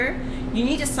character, you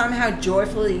need to somehow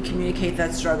joyfully communicate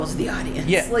that struggle to the audience.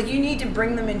 Yeah. Like you need to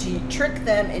trick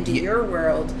them into your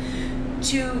world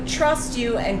to trust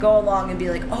you and go along and be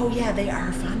like, oh yeah, they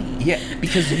are funny. Yeah,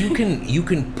 because you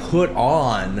can put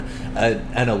on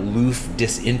an aloof,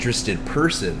 disinterested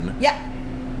person. Yeah.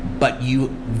 But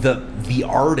the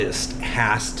artist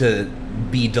has to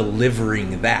be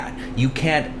delivering that. You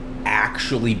can't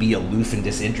actually be aloof and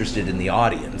disinterested in the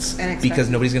audience because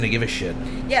nobody's going to give a shit.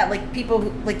 Yeah, like people,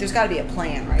 like there's got to be a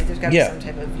plan, right? There's got to be some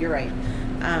type of, you're right.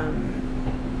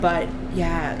 But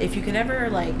yeah, if you can ever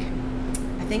like,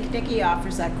 I think Nikki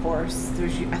offers that course.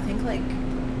 I think like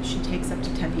she takes up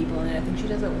to 10 people in it. I think she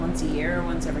does it once a year or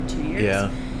once every 2 years. Yeah.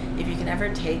 If you can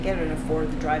ever take it and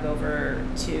afford the drive over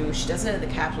she does it at the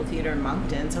Capitol Theater in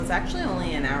Moncton, so it's actually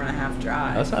only an hour and a half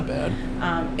drive. That's not bad.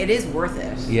 It is worth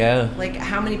it. Yeah. Like,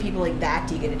 how many people like that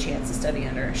do you get a chance to study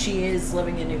under? She is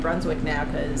living in New Brunswick now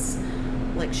because,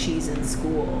 like, she's in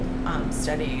school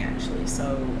studying, actually.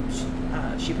 So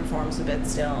she performs a bit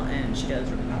still, and she does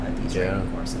these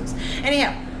writing courses.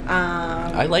 Anyhow.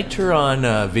 I liked her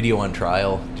on Video on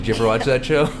Trial. Did you ever watch that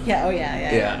show? Yeah. Oh,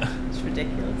 yeah. It's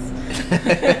ridiculous.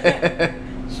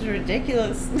 She's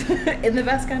ridiculous in the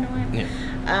best kind of way.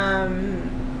 Yeah.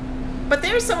 But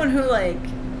there's someone who like,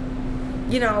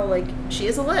 like she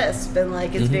is a lisp and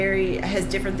like is has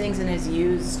different things and has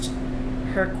used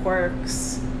her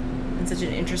quirks in such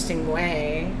an interesting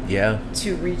way. Yeah.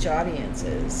 To reach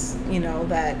audiences,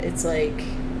 that it's like.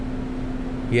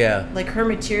 Yeah. Like her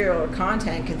material or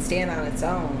content can stand on its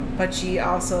own, but she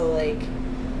also like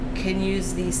can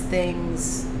use these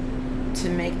things to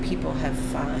make people have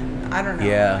fun. I don't know.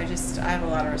 Yeah. I have a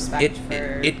lot of respect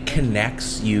for it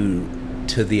connects you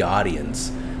to the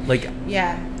audience. Like,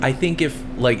 yeah. I think if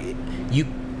like you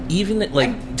even like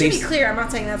and to be clear, I'm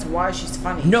not saying that's why she's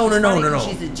funny. No.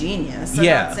 She's a genius. I'm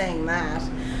not saying that.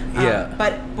 Yeah.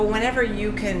 But whenever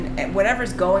you can,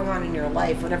 whatever's going on in your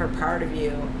life, whatever part of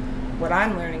you, what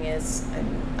I'm learning is,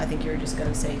 and I think you were just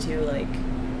gonna say too, like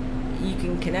you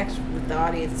can connect with the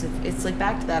audience. It's like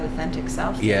back to that authentic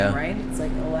self thing, right? It's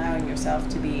like allowing yourself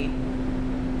to be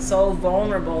so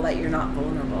vulnerable that you're not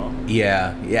vulnerable.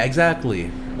 Yeah,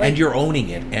 exactly. Like, and you're owning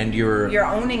it, and you're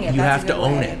owning it. You have to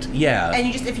own it. Yeah.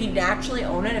 And if you naturally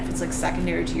own it, if it's like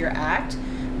secondary to your act,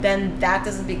 then that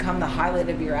doesn't become the highlight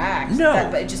of your act. No,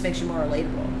 but it just makes you more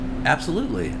relatable.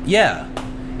 Absolutely. Yeah.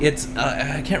 It's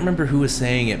I can't remember who was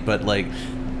saying it, but like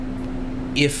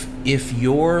if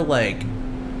you're like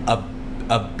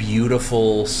a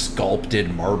beautiful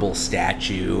sculpted marble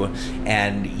statue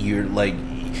and you're like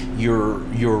you're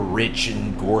rich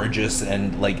and gorgeous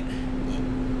and like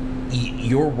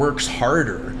your work's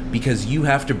harder because you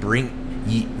have to bring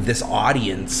this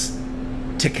audience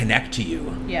to connect to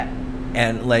you. Yeah.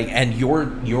 And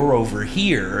you're over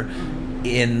here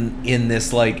in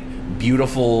this like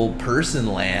beautiful person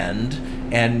land,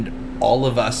 and all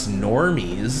of us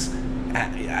normies,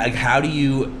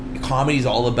 comedy's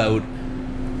all about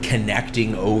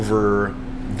connecting over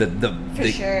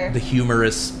the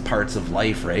humorous parts of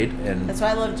life, right? And that's why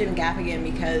I love Jim Gaffigan,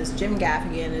 because Jim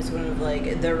Gaffigan is one of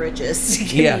like the richest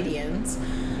comedians.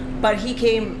 But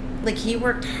he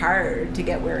worked hard to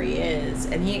get where he is,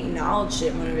 and he acknowledged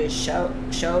it in one of his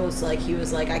shows. Like, he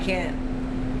was like, I can't.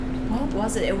 What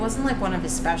was it? It wasn't like one of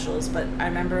his specials, but I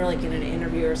remember like in an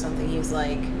interview or something, he was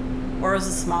like, or it was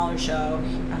a smaller show.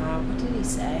 What did he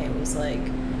say? It was like,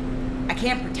 I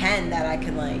can't pretend that I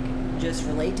can like just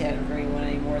relate to everyone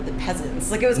anymore. The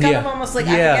peasants, like, it was kind of almost like,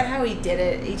 I forget how he did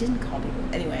it. He didn't call people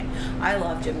anyway. I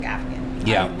love Jim Gaffigan.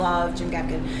 I love Jim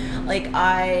Gaffigan. Like,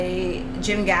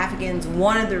 Jim Gaffigan's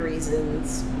one of the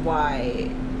reasons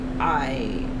why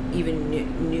I even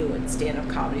knew what stand-up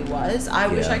comedy was. I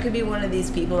wish I could be one of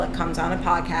these people that comes on a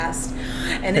podcast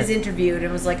and is interviewed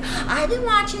and was like, I've been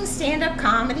watching stand-up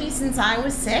comedy since I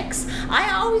was 6.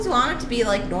 I always wanted to be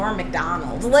like Norm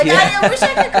Macdonald. Like, I wish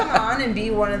I could come on and be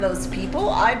one of those people.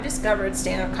 I've discovered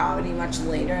stand-up comedy much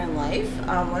later in life.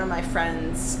 One of my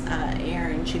friends,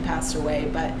 Erin, she passed away,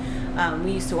 but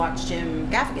we used to watch Jim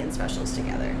Gaffigan specials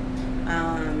together.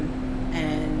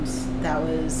 And that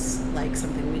was like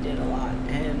something we did a lot,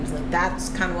 and like that's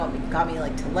kind of what got me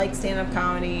like to like stand-up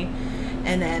comedy.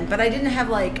 And then, but I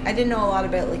didn't know a lot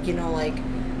about like, you know, like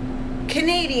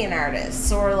Canadian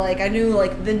artists, or like I knew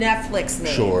like the Netflix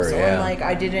names, or like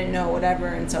I didn't know whatever.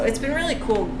 And so it's been really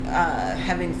cool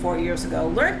having 4 years ago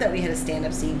learned that we had a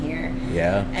stand-up scene here,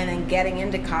 and then getting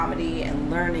into comedy and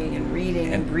learning and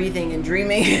reading and breathing and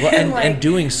dreaming, and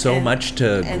doing so much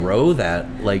to grow that.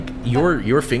 Like,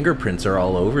 your fingerprints are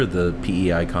all over the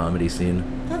PEI comedy scene.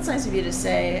 That's nice of you to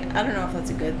say. I don't know if that's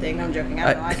a good thing. I'm joking.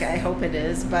 I don't know. I hope it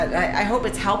is, but I hope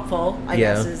it's helpful, I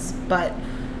guess. But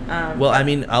well, I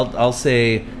mean, I'll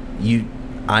say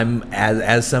I'm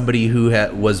as somebody who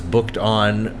was booked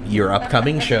on your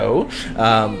upcoming show,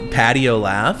 Patio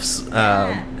Laughs.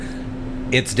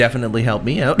 It's definitely helped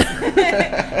me out.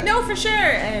 No, for sure.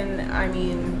 And I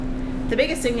mean, the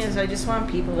biggest thing is I just want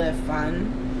people to have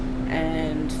fun.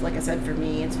 And like I said, for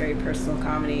me, it's very personal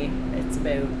comedy. It's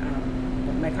about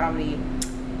my comedy.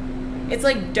 It's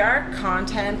like dark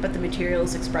content, but the material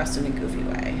is expressed in a goofy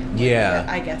way. Like,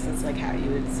 I guess that's like how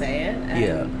you would say it.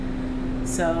 And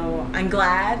so I'm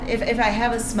glad if I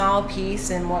have a small piece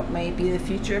in what might be the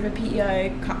future of a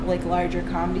PEI like larger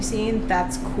comedy scene,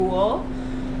 that's cool.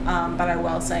 But I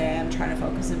will say I am trying to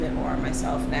focus a bit more on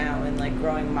myself now and like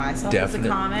growing myself as a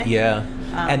comic. Yeah,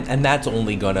 and that's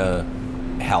only gonna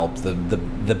help.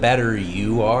 The better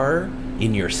you are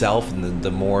in yourself, and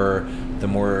the more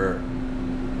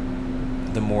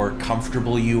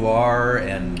comfortable you are,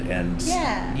 and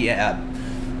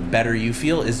better you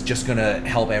feel, is just gonna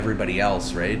help everybody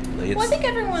else, right? Well, I think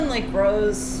everyone like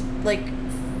grows, like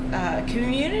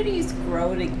communities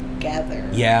grow together.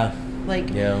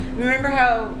 Remember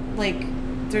how like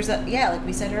there's like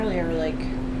we said earlier, like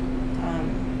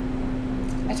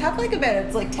I talked like about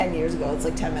it's like 10 years ago, it's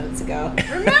like 10 minutes ago.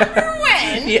 Remember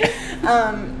when?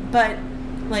 But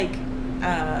like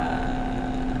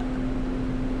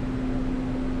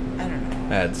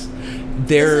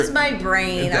This is my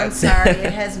brain. I'm sorry.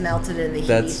 It has melted in the heat.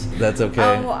 That's okay.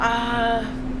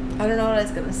 I don't know what I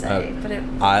was gonna say, but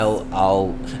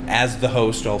I'll as the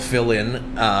host, I'll fill in.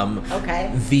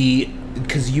 Okay.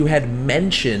 Because you had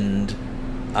mentioned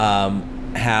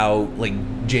how like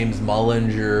James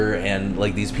Mullinger and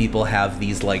like these people have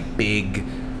these like big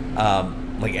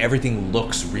like everything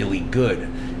looks really good,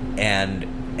 and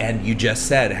you just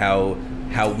said how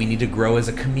we need to grow as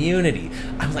a community.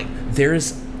 I'm like, there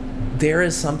is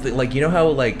something like, you know how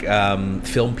like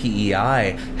Film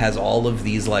PEI has all of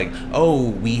these like,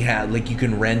 we had like you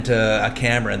can rent a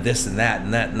camera and this and that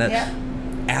and that and that. Yeah.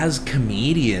 As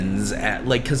comedians,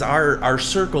 like, because our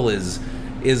circle is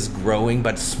growing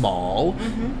but small.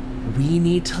 Mm-hmm. We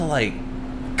need to like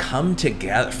come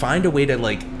together, find a way to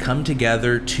like come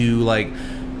together to like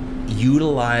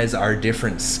utilize our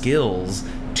different skills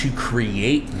to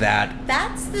create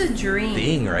that's the dream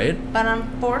thing, right? But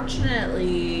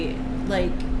unfortunately,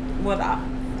 like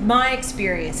my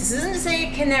experience, this isn't to say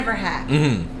it can never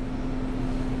happen,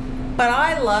 but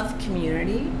I love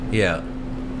community,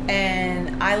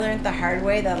 and I learned the hard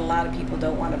way that a lot of people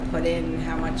don't want to put in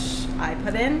how much I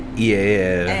put in,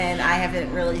 and I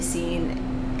haven't really seen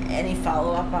any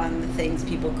follow-up on the things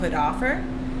people could offer.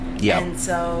 And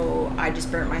so I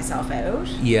just burnt myself out.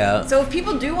 So if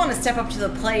people do want to step up to the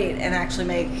plate and actually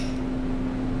make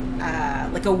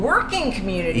like a working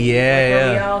community,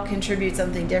 where we all contribute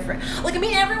something different. Like, I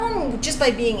mean, everyone, just by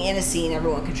being in a scene,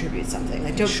 everyone contributes something.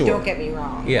 Like, don't get me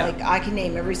wrong. Like, I can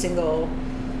name every single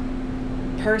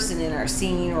person in our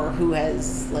scene or who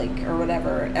has like or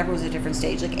whatever, everyone's at a different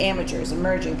stage, like amateurs,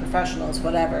 emerging, professionals,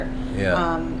 whatever.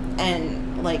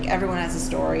 And like everyone has a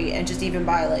story, and just even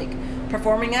by like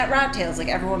performing at Rat Tails, like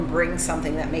everyone brings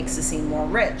something that makes the scene more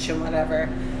rich and whatever.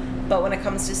 But when it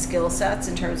comes to skill sets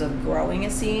in terms of growing a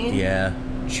scene,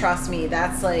 trust me,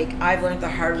 that's like I've learned the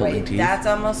hard way. That's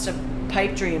almost a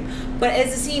pipe dream. But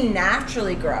as the scene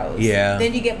naturally grows,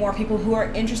 then you get more people who are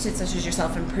interested, such as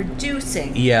yourself, in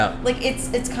producing. Like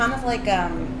it's kind of like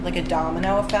a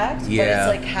domino effect, but it's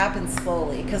like happens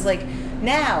slowly. Because like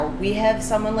now we have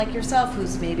someone like yourself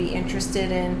who's maybe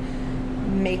interested in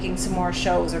making some more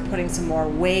shows or putting some more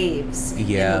waves in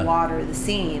the water of the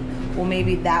scene. Well,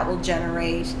 maybe that will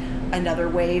generate another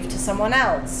wave to someone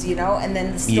else, you know, and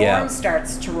then the storm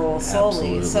starts to roll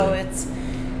slowly. Absolutely. So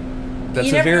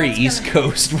that's a very East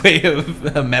Coast way of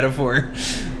a metaphor.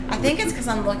 I think it's because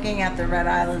I'm looking at the Red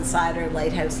Island Cider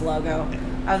Lighthouse logo.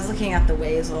 I was looking at the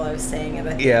waves while I was saying it.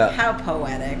 I think, how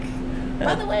poetic.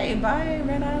 By the way, buy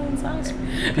Red Island Cider.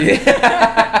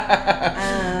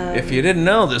 If you didn't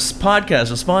know, this podcast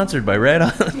is sponsored by Red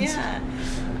Island.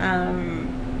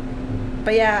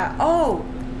 But yeah,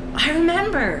 I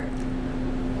remember.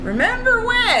 Remember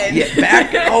when?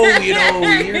 Back,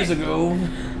 years ago.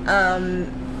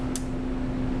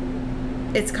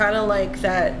 It's kind of like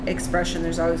that expression,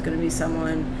 there's always going to be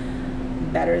someone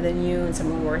better than you and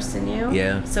someone worse than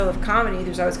you. So with comedy,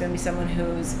 there's always going to be someone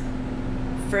who's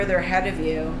further ahead of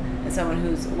you and someone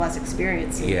who's less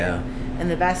experienced than you. And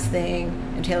the best thing,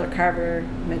 and Taylor Carver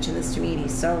mentioned this to me, and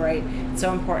he's so right, it's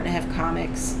so important to have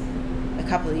comics a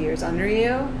couple of years under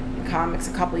you, comics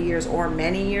a couple of years or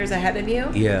many years ahead of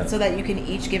you, so that you can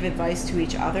each give advice to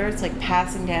each other. It's like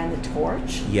passing down the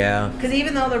torch. Because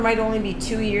even though there might only be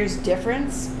 2 years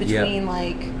difference between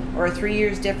or 3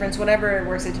 years difference, whatever it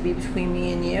works out to be between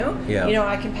me and you, you know,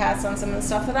 I can pass on some of the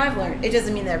stuff that I've learned. It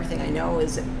doesn't mean that everything I know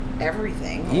is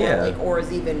everything or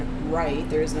is even right.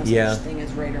 There is no such thing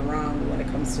as right or wrong when it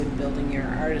comes to building your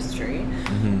artistry.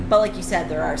 But like you said,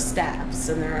 there are steps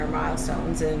and there are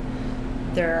milestones, and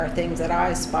there are things that I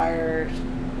aspire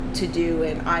to do,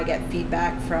 and I get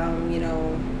feedback from, you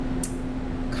know,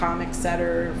 comics that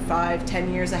are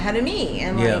 5-10 years ahead of me,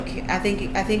 and like I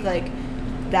think like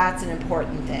that's an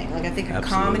important thing. Like I think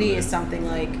comedy is something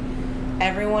like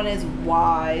everyone is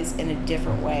wise in a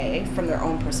different way from their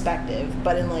own perspective,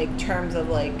 but in like terms of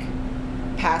like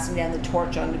passing down the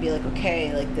torch on to be like,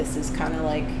 okay, like this is kind of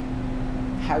like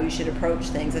how you should approach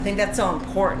things. I think that's so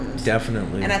important.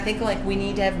 Definitely. And I think like we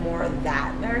need to have more of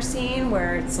that in our scene,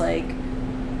 where it's like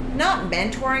not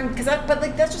mentoring, but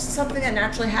like that's just something that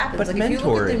naturally happens. But like mentoring. If you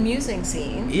look at the musing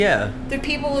scene, there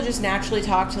people will just naturally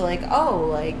talk to like,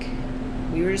 like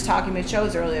we were just talking about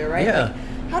shows earlier, right? Like,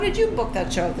 how did you book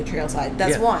that show at the Trailside?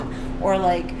 That's one. Or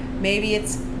like maybe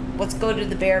it's, let's go to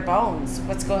the bare bones.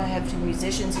 Let's go have two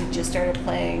musicians who just started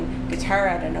playing guitar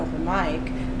at an open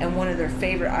mic, and one of their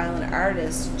favorite island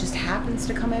artists just happens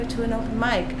to come out to an open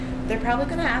mic. They're probably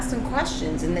going to ask them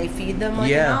questions, and they feed them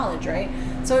like knowledge, right?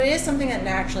 So it is something that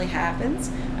naturally happens.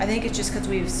 I think it's just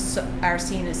because our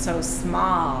scene is so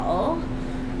small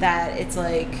that it's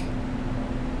like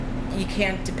you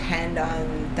can't depend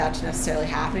on that to necessarily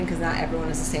happen, because not everyone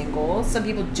has the same goals. Some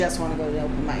people just want to go to the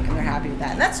open mic and they're happy with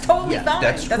that, and that's totally fine.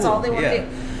 That's cool. All they want to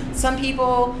do. Some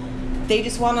people, they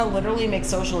just want to literally make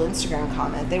social Instagram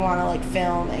comment. They want to like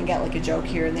film and get like a joke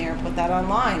here and there and put that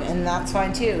online, and that's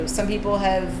fine too. Some people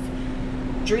have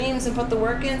dreams and put the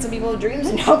work in. Some people have dreams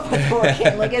and don't put the work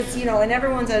in. Like it's, you know, and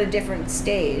everyone's at a different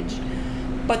stage.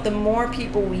 But the more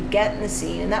people we get in the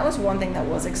scene, and that was one thing that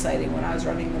was exciting when I was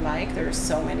running the mic. There were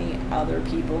so many other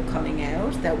people coming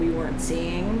out that we weren't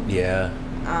seeing. Yeah.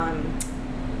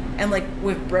 And like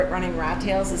with Britt running Rat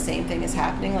Tails, the same thing is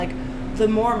happening. Like the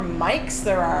more mics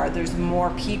there are, there's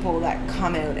more people that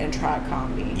come out and try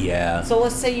comedy. Yeah. So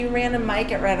let's say you ran a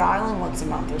mic at Red Island once a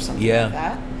month or something like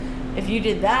that. If you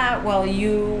did that, well,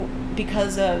 you,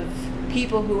 because of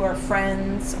people who are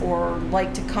friends or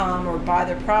like to come or buy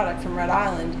their product from Red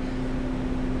Island,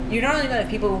 you're not only going to have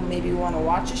people who maybe want to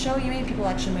watch a show, you may have people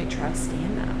actually might try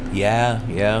stand up. Yeah,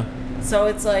 yeah. So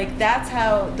it's like, that's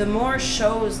how, the more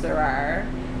shows there are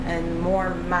and more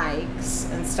mics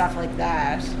and stuff like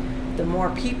that, the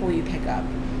more people you pick up.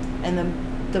 And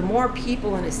the more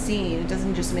people in a scene, it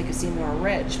doesn't just make a scene more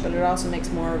rich, but it also makes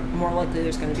more likely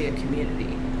there's going to be a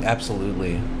community.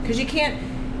 Absolutely. Because you can't,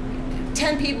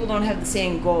 10 people don't have the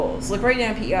same goals. Like right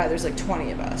now in PEI, there's like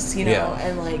 20 of us, you know,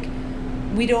 and like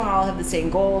we don't all have the same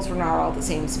goals. We're not all at the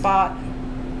same spot.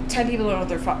 10 people don't know what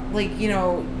they're, like, you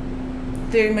know,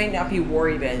 they might not be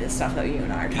worried about the stuff that you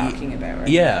and I are talking about. Right?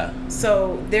 Yeah.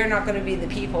 So they're not going to be the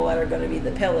people that are going to be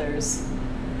the pillars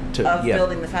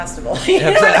building the festival.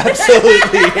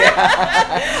 Absolutely,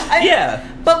 yeah.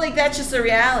 But like that's just the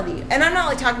reality, and I'm not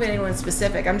like talking about anyone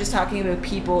specific. I'm just talking about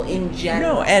people in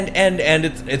general. No, and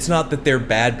it's not that they're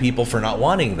bad people for not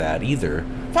wanting that either.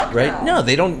 Fuck right? No,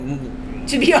 they don't.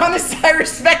 To be honest, I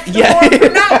respect them more for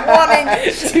not wanting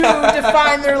to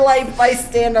define their life by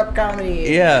stand-up comedy.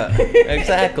 Yeah,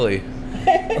 exactly.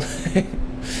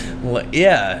 Well,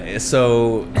 yeah,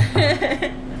 so...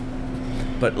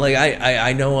 But, like,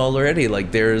 I know already,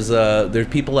 like, there's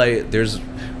people there's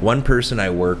one person I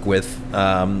work with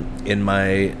in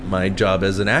my job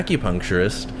as an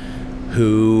acupuncturist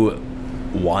who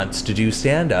wants to do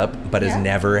stand-up but has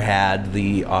never had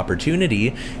the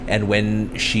opportunity, and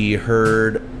when she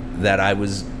heard that I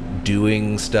was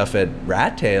doing stuff at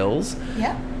Rat Tails,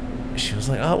 she was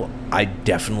like, oh, I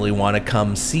definitely want to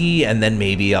come see, and then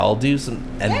maybe I'll do some,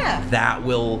 and that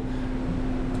will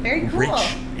very cool.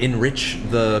 enrich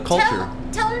the culture.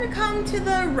 Tell her to come to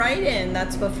the write-in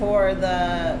that's before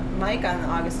the mic on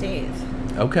August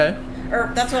 8th. Okay.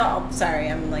 Or that's what sorry,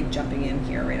 I'm like jumping in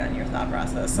here right on your thought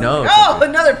process. So no. Like,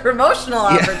 another promotional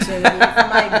opportunity for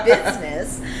my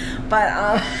business.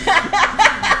 But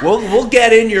we'll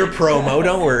get in your promo,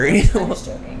 don't worry. I'm just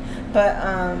joking.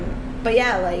 But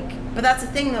yeah, like, but that's the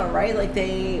thing though, right? Like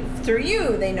through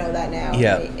you, they know that now.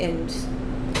 Yeah. Right?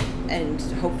 And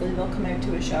hopefully they'll come out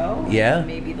to a show. Yeah. And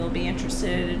maybe they'll be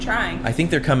interested in trying. I think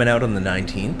they're coming out on the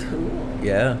 19th. Cool.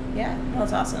 Yeah. Yeah,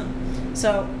 that's awesome.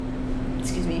 So,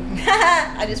 excuse me.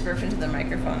 I just burped into the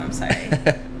microphone. I'm sorry.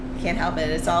 Can't help it.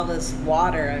 It's all this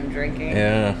water I'm drinking.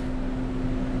 Yeah.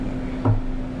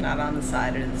 Not on the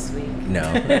cider this week. No.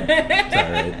 It's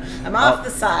all right. I'm off the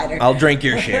cider. I'll drink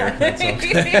your share. That's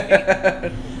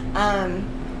okay.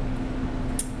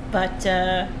 But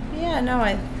yeah, no,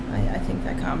 I think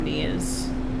that comedy is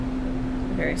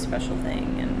a very special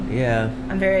thing, and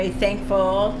I'm very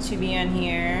thankful to be on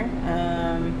here.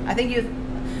 I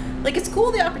think it's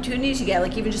cool the opportunities you get,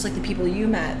 like even just like the people you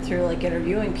met through like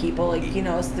interviewing people, like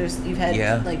you've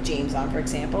had like James on, for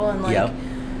example, and like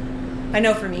I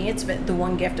know for me it's been the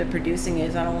one gift of producing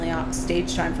is not only off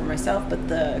stage time for myself, but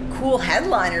the cool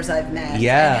headliners I've met,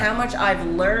 and how much I've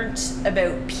learned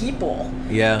about people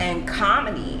and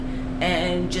comedy.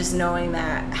 And just knowing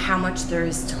that how much there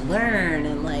is to learn,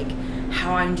 and like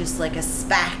how I'm just like a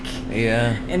speck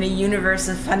in a universe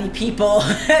of funny people.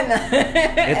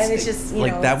 And it's just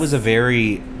like that was a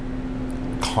very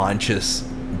conscious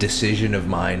decision of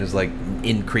mine, is like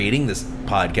in creating this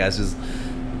podcast is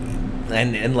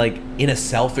and like in a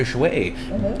selfish way,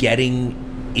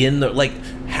 getting in the like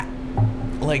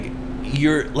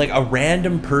you're like a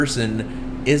random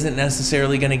person isn't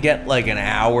necessarily going to get like an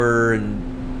hour and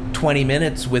 20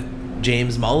 minutes with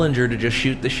James Mullinger to just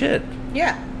shoot the shit.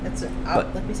 Yeah, that's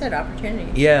like we said,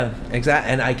 opportunity. Yeah,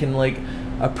 exactly. And I can like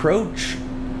approach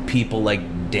people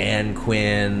like Dan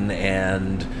Quinn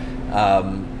and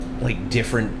like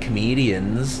different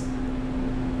comedians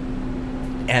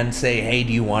and say, hey,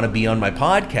 do you want to be on my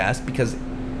podcast? Because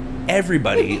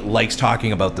everybody likes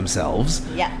talking about themselves.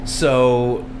 Yeah.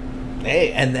 So,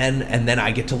 hey, and then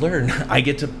I get to learn. I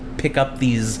get to pick up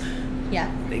these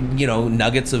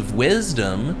nuggets of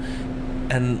wisdom,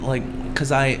 and like, because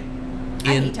I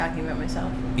hate talking about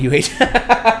myself. You hate, but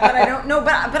I don't know.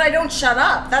 But I don't shut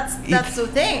up. That's the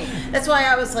thing. That's why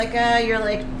I was like, you're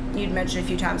like, you'd mentioned a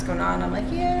few times going on. I'm like,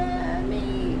 yeah,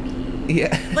 maybe.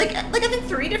 Yeah. Like I think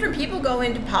 3 different people go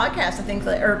into podcasts. I think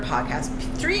or podcasts.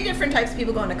 3 different types of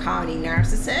people go into comedy: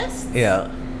 narcissists,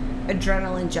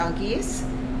 adrenaline junkies,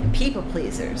 and people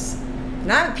pleasers.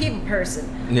 And I'm a people person.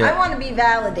 I want to be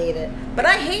validated. But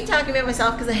I hate talking about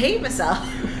myself because I hate myself.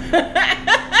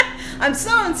 I'm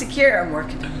so insecure. I'm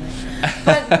working on it.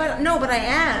 But I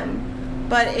am.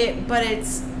 But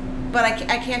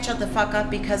I can't shut the fuck up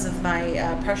because of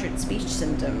my pressured speech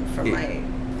symptom from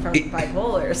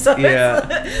bipolar. So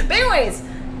but anyways,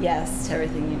 yes to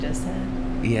everything you just said.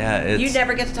 Yeah, you'd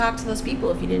never get to talk to those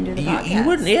people if you didn't do the podcast. You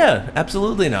wouldn't,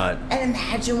 absolutely not. And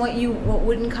imagine what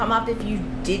wouldn't come up if you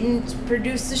didn't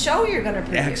produce the show you're going to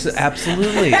produce.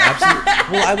 Absolutely.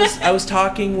 Well, I was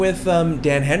talking with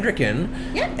Dan Hendricken,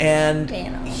 and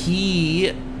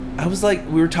I was like,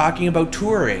 we were talking about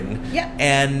touring,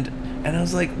 and I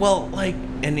was like, well, like,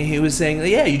 and he was saying,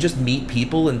 yeah, you just meet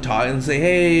people and talk and say,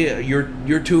 hey,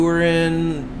 you're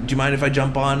touring. Do you mind if I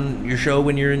jump on your show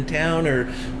when you're in town or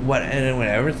what? And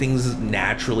whatever, things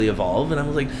naturally evolve. And I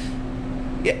was like,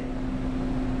 yeah,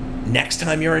 next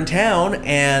time you're in town,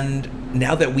 and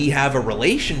now that we have a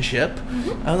relationship,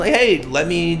 I was like, hey, let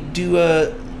me do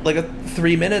a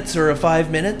 3 minutes or a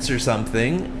 5 minutes or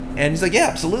something. And he's like, yeah,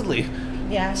 absolutely.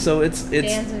 Yeah. So it's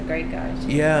Dan's a great guy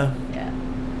too. Yeah.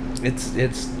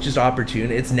 it's just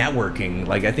opportunity. It's networking.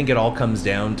 Like, I think it all comes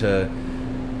down to,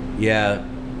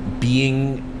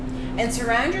 being... And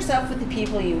surround yourself with the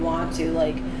people you want to.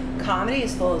 Like, comedy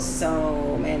is full of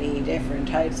so many different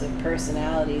types of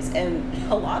personalities, and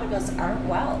a lot of us aren't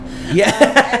well. Yeah.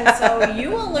 And so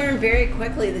you will learn very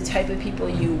quickly the type of people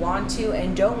you want to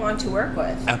and don't want to work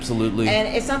with. Absolutely. And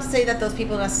it's not to say that those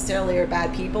people necessarily are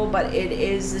bad people, but it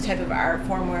is the type of art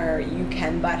form where you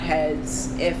can butt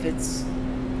heads if it's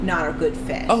not a good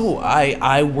fit. Oh,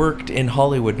 I worked in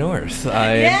Hollywood North. There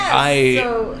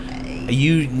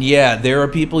are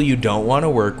people you don't want to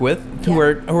work with who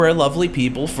are lovely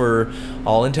people for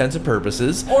all intents and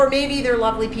purposes. Or maybe they're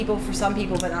lovely people for some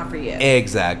people, but not for you.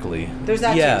 Exactly. There's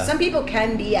that too. Some people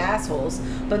can be assholes,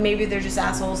 but maybe they're just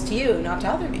assholes to you, not to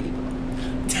other people.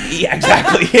 Yeah,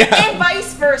 exactly. Yeah. And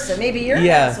vice versa. Maybe you're an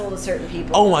asshole to certain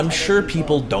people. Oh, I'm sure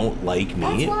people don't like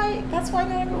me. That's why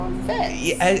not everyone fits.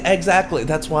 Yeah, exactly.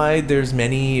 That's why there's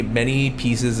many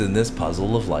pieces in this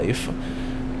puzzle of life,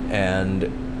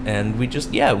 and we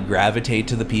just gravitate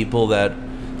to the people that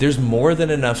there's more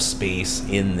than enough space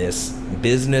in this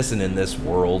business and in this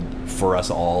world for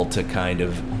us all to kind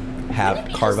of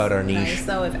carve out our niche. Nice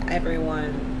though if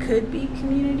everyone could be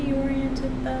community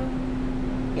oriented though.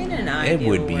 In an ideal it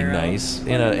would be world. Nice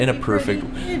in a perfect.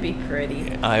 It'd be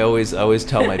pretty. I always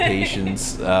tell my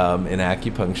patients in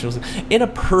acupuncture, in a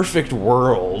perfect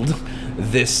world,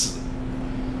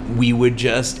 we would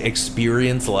just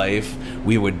experience life,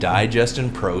 we would digest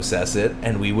and process it,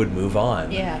 and we would move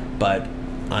on. Yeah. But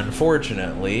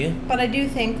unfortunately. But I do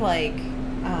think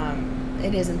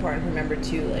it is important to remember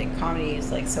too, like, comedy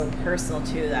is like so personal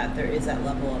too, that there is that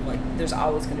level of, like, there's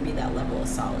always going to be that level of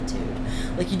solitude.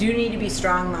 Like, you do need to be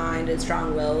strong-minded,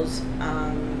 strong-willed.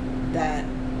 That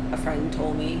a friend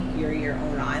told me, you're your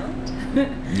own island.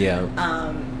 Yeah.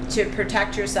 To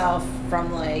protect yourself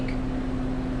from, like,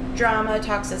 drama,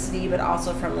 toxicity, but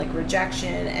also from, like,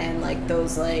 rejection and, like,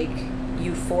 those, like,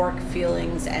 euphoric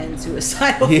feelings and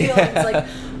suicidal feelings. Like,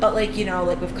 but, like, you know,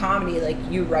 like with comedy, like,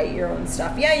 you write your own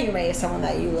stuff. Yeah, you may have someone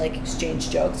that you, like, exchange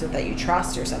jokes with that you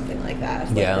trust or something like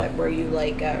that. Like, where you,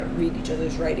 like, read each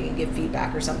other's writing and give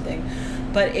feedback or something.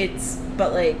 But it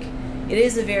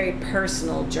is a very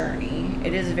personal journey.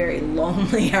 It is a very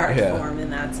lonely art form in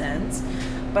that sense.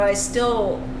 But I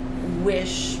still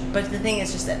wish, but the thing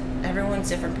is just that everyone's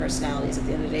different personalities at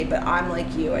the end of the day. But I'm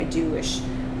like you, I wish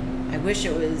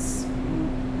it was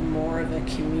more of a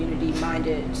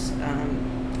community-minded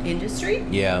industry.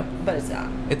 Yeah. But it's not.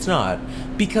 It's not.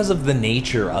 Because of the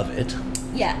nature of it.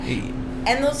 Yeah.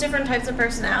 And those different types of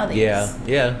personalities. Yeah,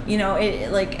 yeah. You know,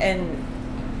 let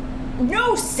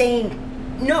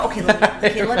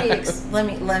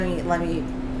me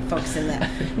focus in that.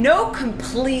 No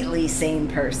completely sane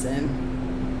person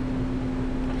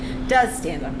does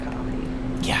stand-up comedy.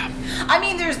 Yeah. I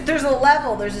mean, there's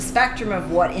a spectrum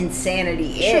of what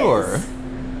insanity is. Sure.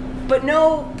 But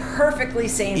no perfectly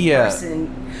sane person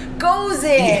goes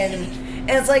in and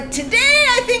it's like, today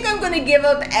I think I'm going to give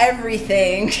up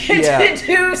everything to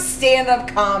do stand-up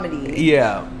comedy.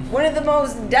 Yeah. One of the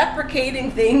most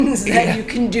deprecating things that you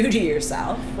can do to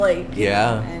yourself. Like,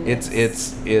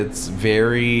 it's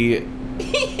very...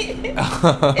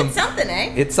 it's something,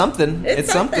 eh? It's something.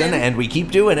 It's something, and we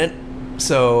keep doing it.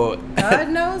 So God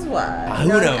knows why. Who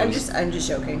knows? I'm just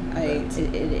joking.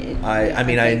 I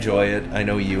mean, I enjoy it. I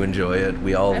know you enjoy it.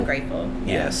 We all. I'm grateful.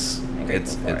 Yes, I'm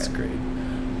grateful it's great.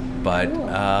 But cool.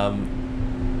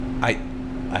 I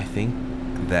think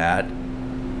that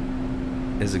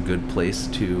is a good place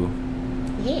to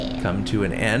come to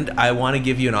an end. I want to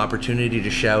give you an opportunity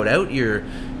to shout out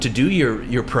to do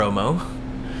your promo,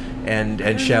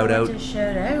 and shout out. To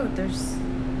shout out, there's.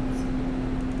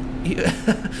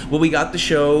 Well, we got the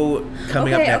show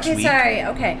coming up next week.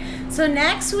 Okay. So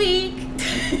next week,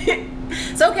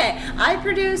 I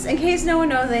produce, in case no one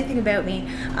knows anything about me,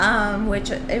 which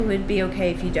it would be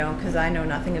okay if you don't, because I know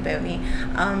nothing about me.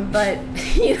 But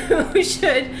you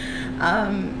should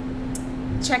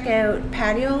check out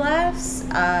Patio Laughs.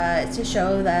 It's a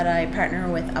show that I partner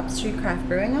with Upstreet Craft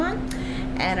Brewing on,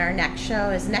 and our next show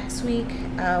is next week,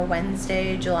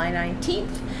 Wednesday, July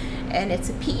 19th. And it's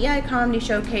a PEI comedy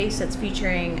showcase that's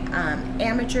featuring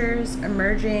amateurs,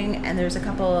 emerging, and there's a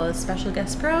couple of special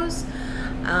guest pros.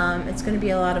 It's going to be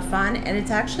a lot of fun, and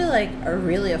it's actually like a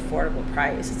really affordable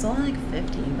price. It's only like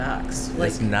 $15. Like,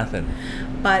 it's nothing.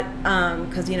 But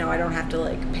because I don't have to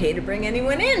like pay to bring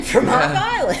anyone in from Long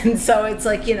Island, so it's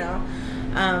like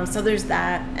so there's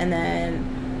that, and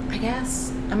then I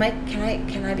guess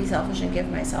Can I be selfish and give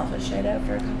myself a shout out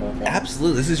for a couple of things?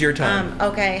 Absolutely. This is your time.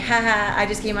 Okay. Haha. I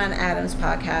just came on Adam's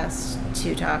podcast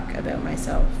to talk about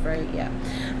myself, right? Yeah.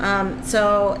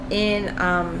 So in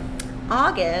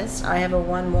August, I have a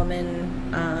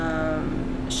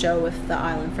one-woman show with the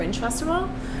Island Fringe Festival,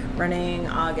 running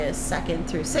August 2nd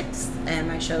through 6th, and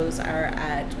my shows are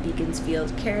at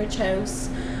Beaconsfield Carriage House.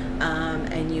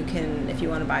 And you can, if you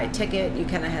want to buy a ticket, you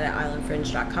can head at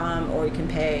islandfringe.com, or you can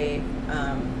pay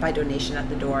by donation at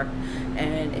the door.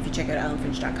 And if you check out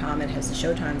islandfringe.com, it has the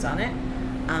show times on it,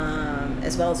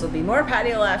 as well as there'll be more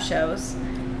Patio Laugh shows,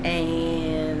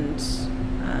 and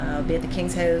I'll be at the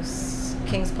King's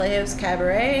Playhouse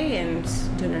Cabaret, and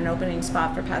doing an opening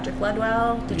spot for Patrick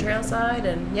Ledwell, the Trailside,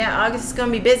 and yeah, August is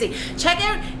going to be busy. Check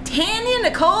out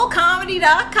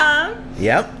TanyaNicolleComedy.com.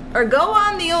 Yep. Or go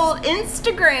on the old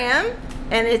Instagram,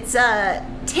 and it's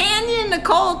Tanya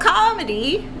Nicolle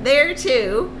Comedy there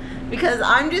too, because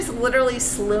I'm just literally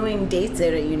slewing dates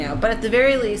out at you now. But at the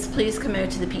very least, please come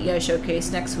out to the PEI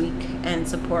Showcase next week and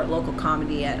support local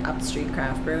comedy at Upstreet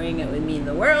Craft Brewing. It would mean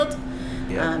the world.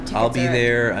 Yeah. I'll be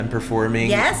there. I'm performing.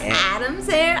 Yes, Adam's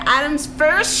there. Adam's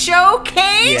first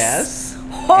showcase. Yes.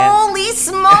 Holy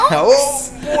smokes!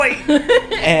 Oh boy!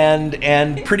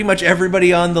 and pretty much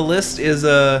everybody on the list is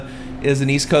an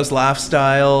East Coast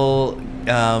Laughstyle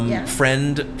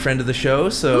friend of the show.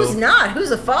 So who's not?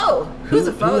 Who's a foe?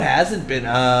 Who hasn't been?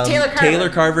 Taylor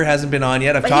Carver hasn't been on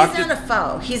yet. He's not a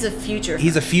foe. He's a future.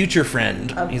 He's a future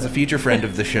friend. He's a future friend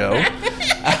of the show.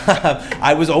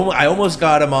 I almost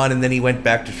got him on, and then he went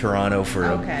back to Toronto for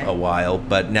a while,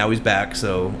 but now he's back.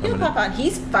 So he'll pop on.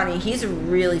 He's funny. He's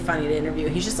really funny to interview.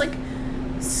 He's just like,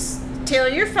 Taylor,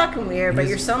 you're fucking weird, but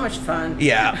you're so much fun.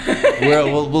 Yeah,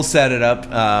 we'll set it up.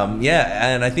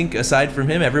 And I think aside from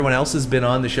him, everyone else has been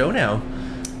on the show now.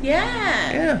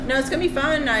 Yeah. No, it's gonna be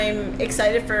fun. I'm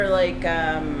excited for like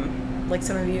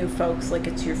some of you folks, like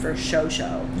it's your first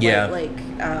show. Yeah.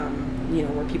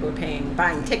 Where people are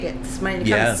buying tickets, money to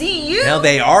come see you. Now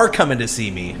they are coming to see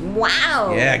me.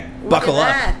 Wow. Yeah, buckle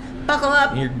up. Buckle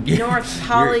up, North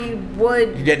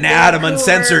Hollywood. You're getting Adam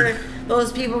Uncensored.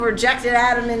 Those people rejected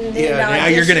Adam, and now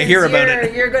you're going to hear about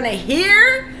it. You're going to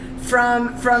hear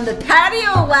from the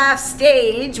Patio Laugh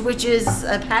stage, which is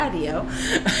a patio.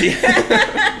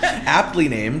 Aptly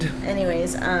named.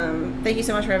 Anyways, thank you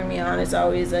so much for having me on. It's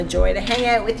always a joy to hang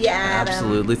out with you, Adam.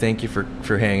 Absolutely. Thank you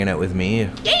for hanging out with me.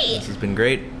 Yay! This has been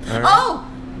great. All right.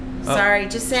 Sorry,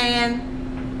 just saying.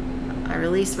 I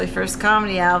released my first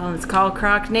comedy album. It's called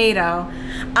Crocnado.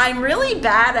 I'm really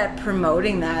bad at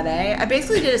promoting that, I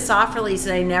basically did a soft release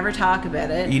and I never talk about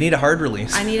it. You need a hard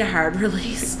release. I need a hard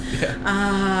release.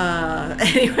 Yeah.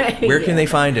 Anyway. Where can they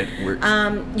find it?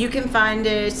 You can find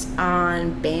it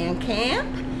on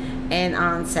Bandcamp and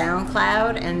on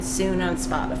SoundCloud and soon on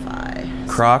Spotify.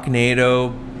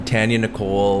 Crocnado, Tanya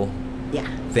Nicolle. Yeah.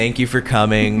 Thank you for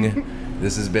coming.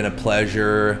 This has been a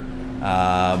pleasure.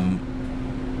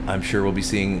 I'm sure we'll be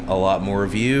seeing a lot more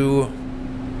of you,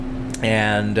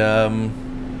 and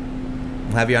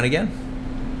we'll have you on again.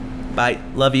 Bye.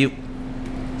 Love you.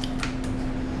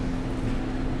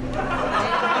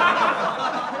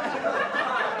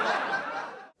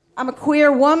 I'm a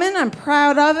queer woman. I'm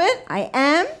proud of it. I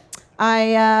am.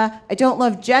 I don't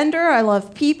love gender. I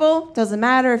love people. Doesn't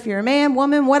matter if you're a man,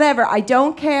 woman, whatever. I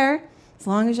don't care as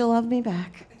long as you love me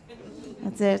back.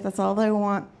 That's it. That's all I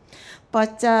want.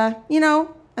 But,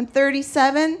 I'm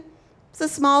 37. It's a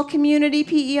small community,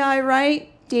 PEI, right?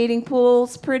 Dating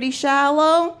pool's pretty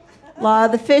shallow. A lot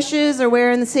of the fishes are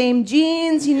wearing the same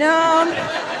jeans, No,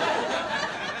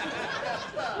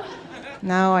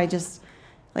 I just,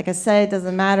 like I said, it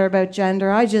doesn't matter about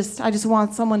gender. I just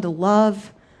want someone to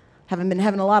love. Haven't been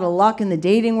having a lot of luck in the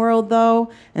dating world,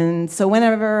 though. And so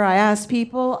whenever I ask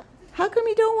people, how come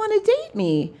you don't want to date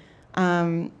me?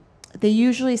 They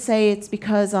usually say it's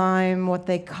because I'm what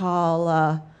they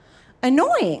call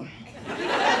annoying.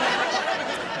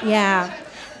 Yeah.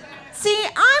 See,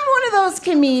 I'm one of those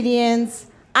comedians.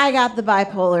 I got the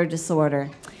bipolar disorder.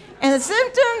 And the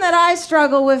symptom that I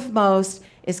struggle with most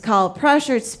is called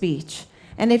pressured speech.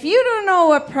 And if you don't know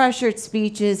what pressured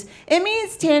speech is, it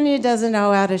means Tanya doesn't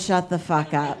know how to shut the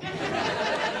fuck up.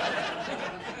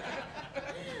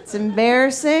 It's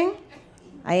embarrassing.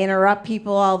 I interrupt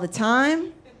people all the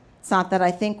time. It's not that I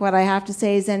think what I have to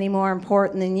say is any more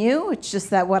important than you. It's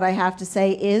just that what I have to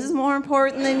say is more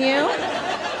important than you.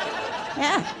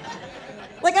 Yeah.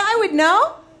 Like I would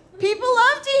know. People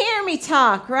love to hear me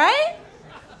talk, right?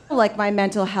 Like my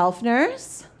mental health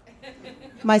nurse,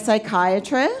 my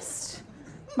psychiatrist,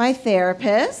 my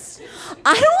therapist.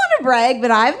 I don't want to brag, but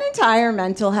I have an entire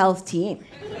mental health team.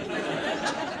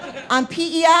 On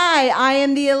PEI, I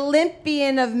am the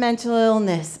Olympian of mental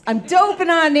illness. I'm doping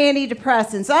on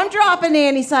antidepressants. I'm dropping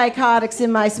antipsychotics in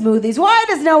my smoothies. Why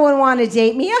does no one want to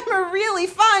date me? I'm a really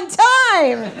fun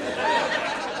time.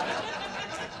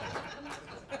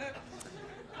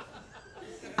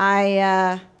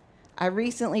 I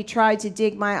recently tried to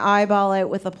dig my eyeball out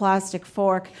with a plastic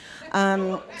fork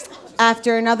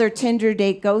after another Tinder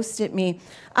date ghosted me.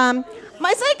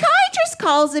 My psychiatrist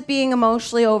calls it being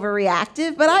emotionally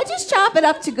overreactive, but I just chop it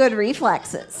up to good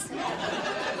reflexes.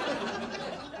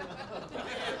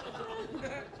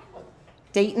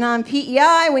 Dating on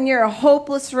PEI when you're a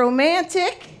hopeless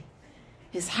romantic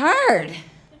is hard.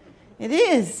 It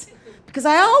is. Because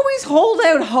I always hold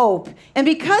out hope. And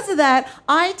because of that,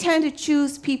 I tend to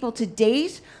choose people to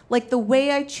date like the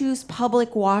way I choose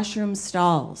public washroom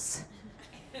stalls.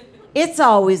 It's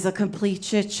always a complete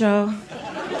shit show.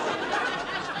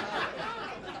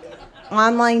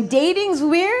 Online dating's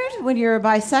weird when you're a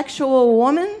bisexual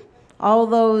woman. All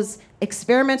those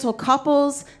experimental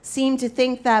couples seem to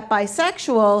think that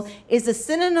bisexual is a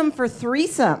synonym for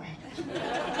threesome.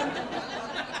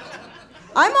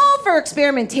 I'm all for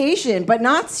experimentation, but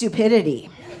not stupidity.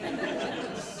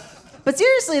 But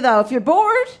seriously though, if you're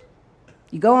bored,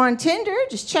 you go on Tinder,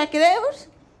 just check it out.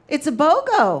 It's a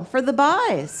BOGO for the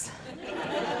buys.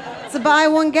 It's a buy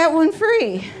one, get one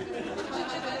free.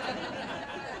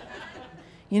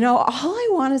 You know, all I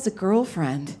want is a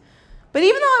girlfriend. But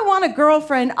even though I want a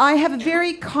girlfriend, I have a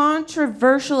very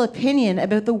controversial opinion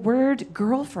about the word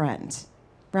girlfriend,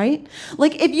 right?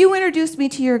 Like, if you introduced me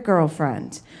to your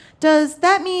girlfriend, does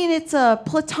that mean it's a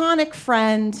platonic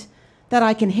friend that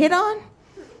I can hit on?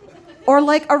 Or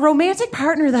like a romantic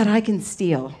partner that I can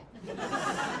steal?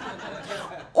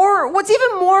 Or what's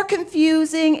even more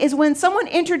confusing is when someone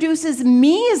introduces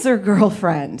me as their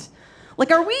girlfriend. Like,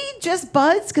 are we just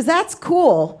buds? Because that's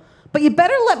cool. But you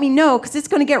better let me know, because it's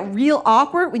going to get real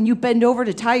awkward when you bend over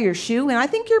to tie your shoe, and I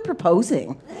think you're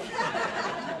proposing.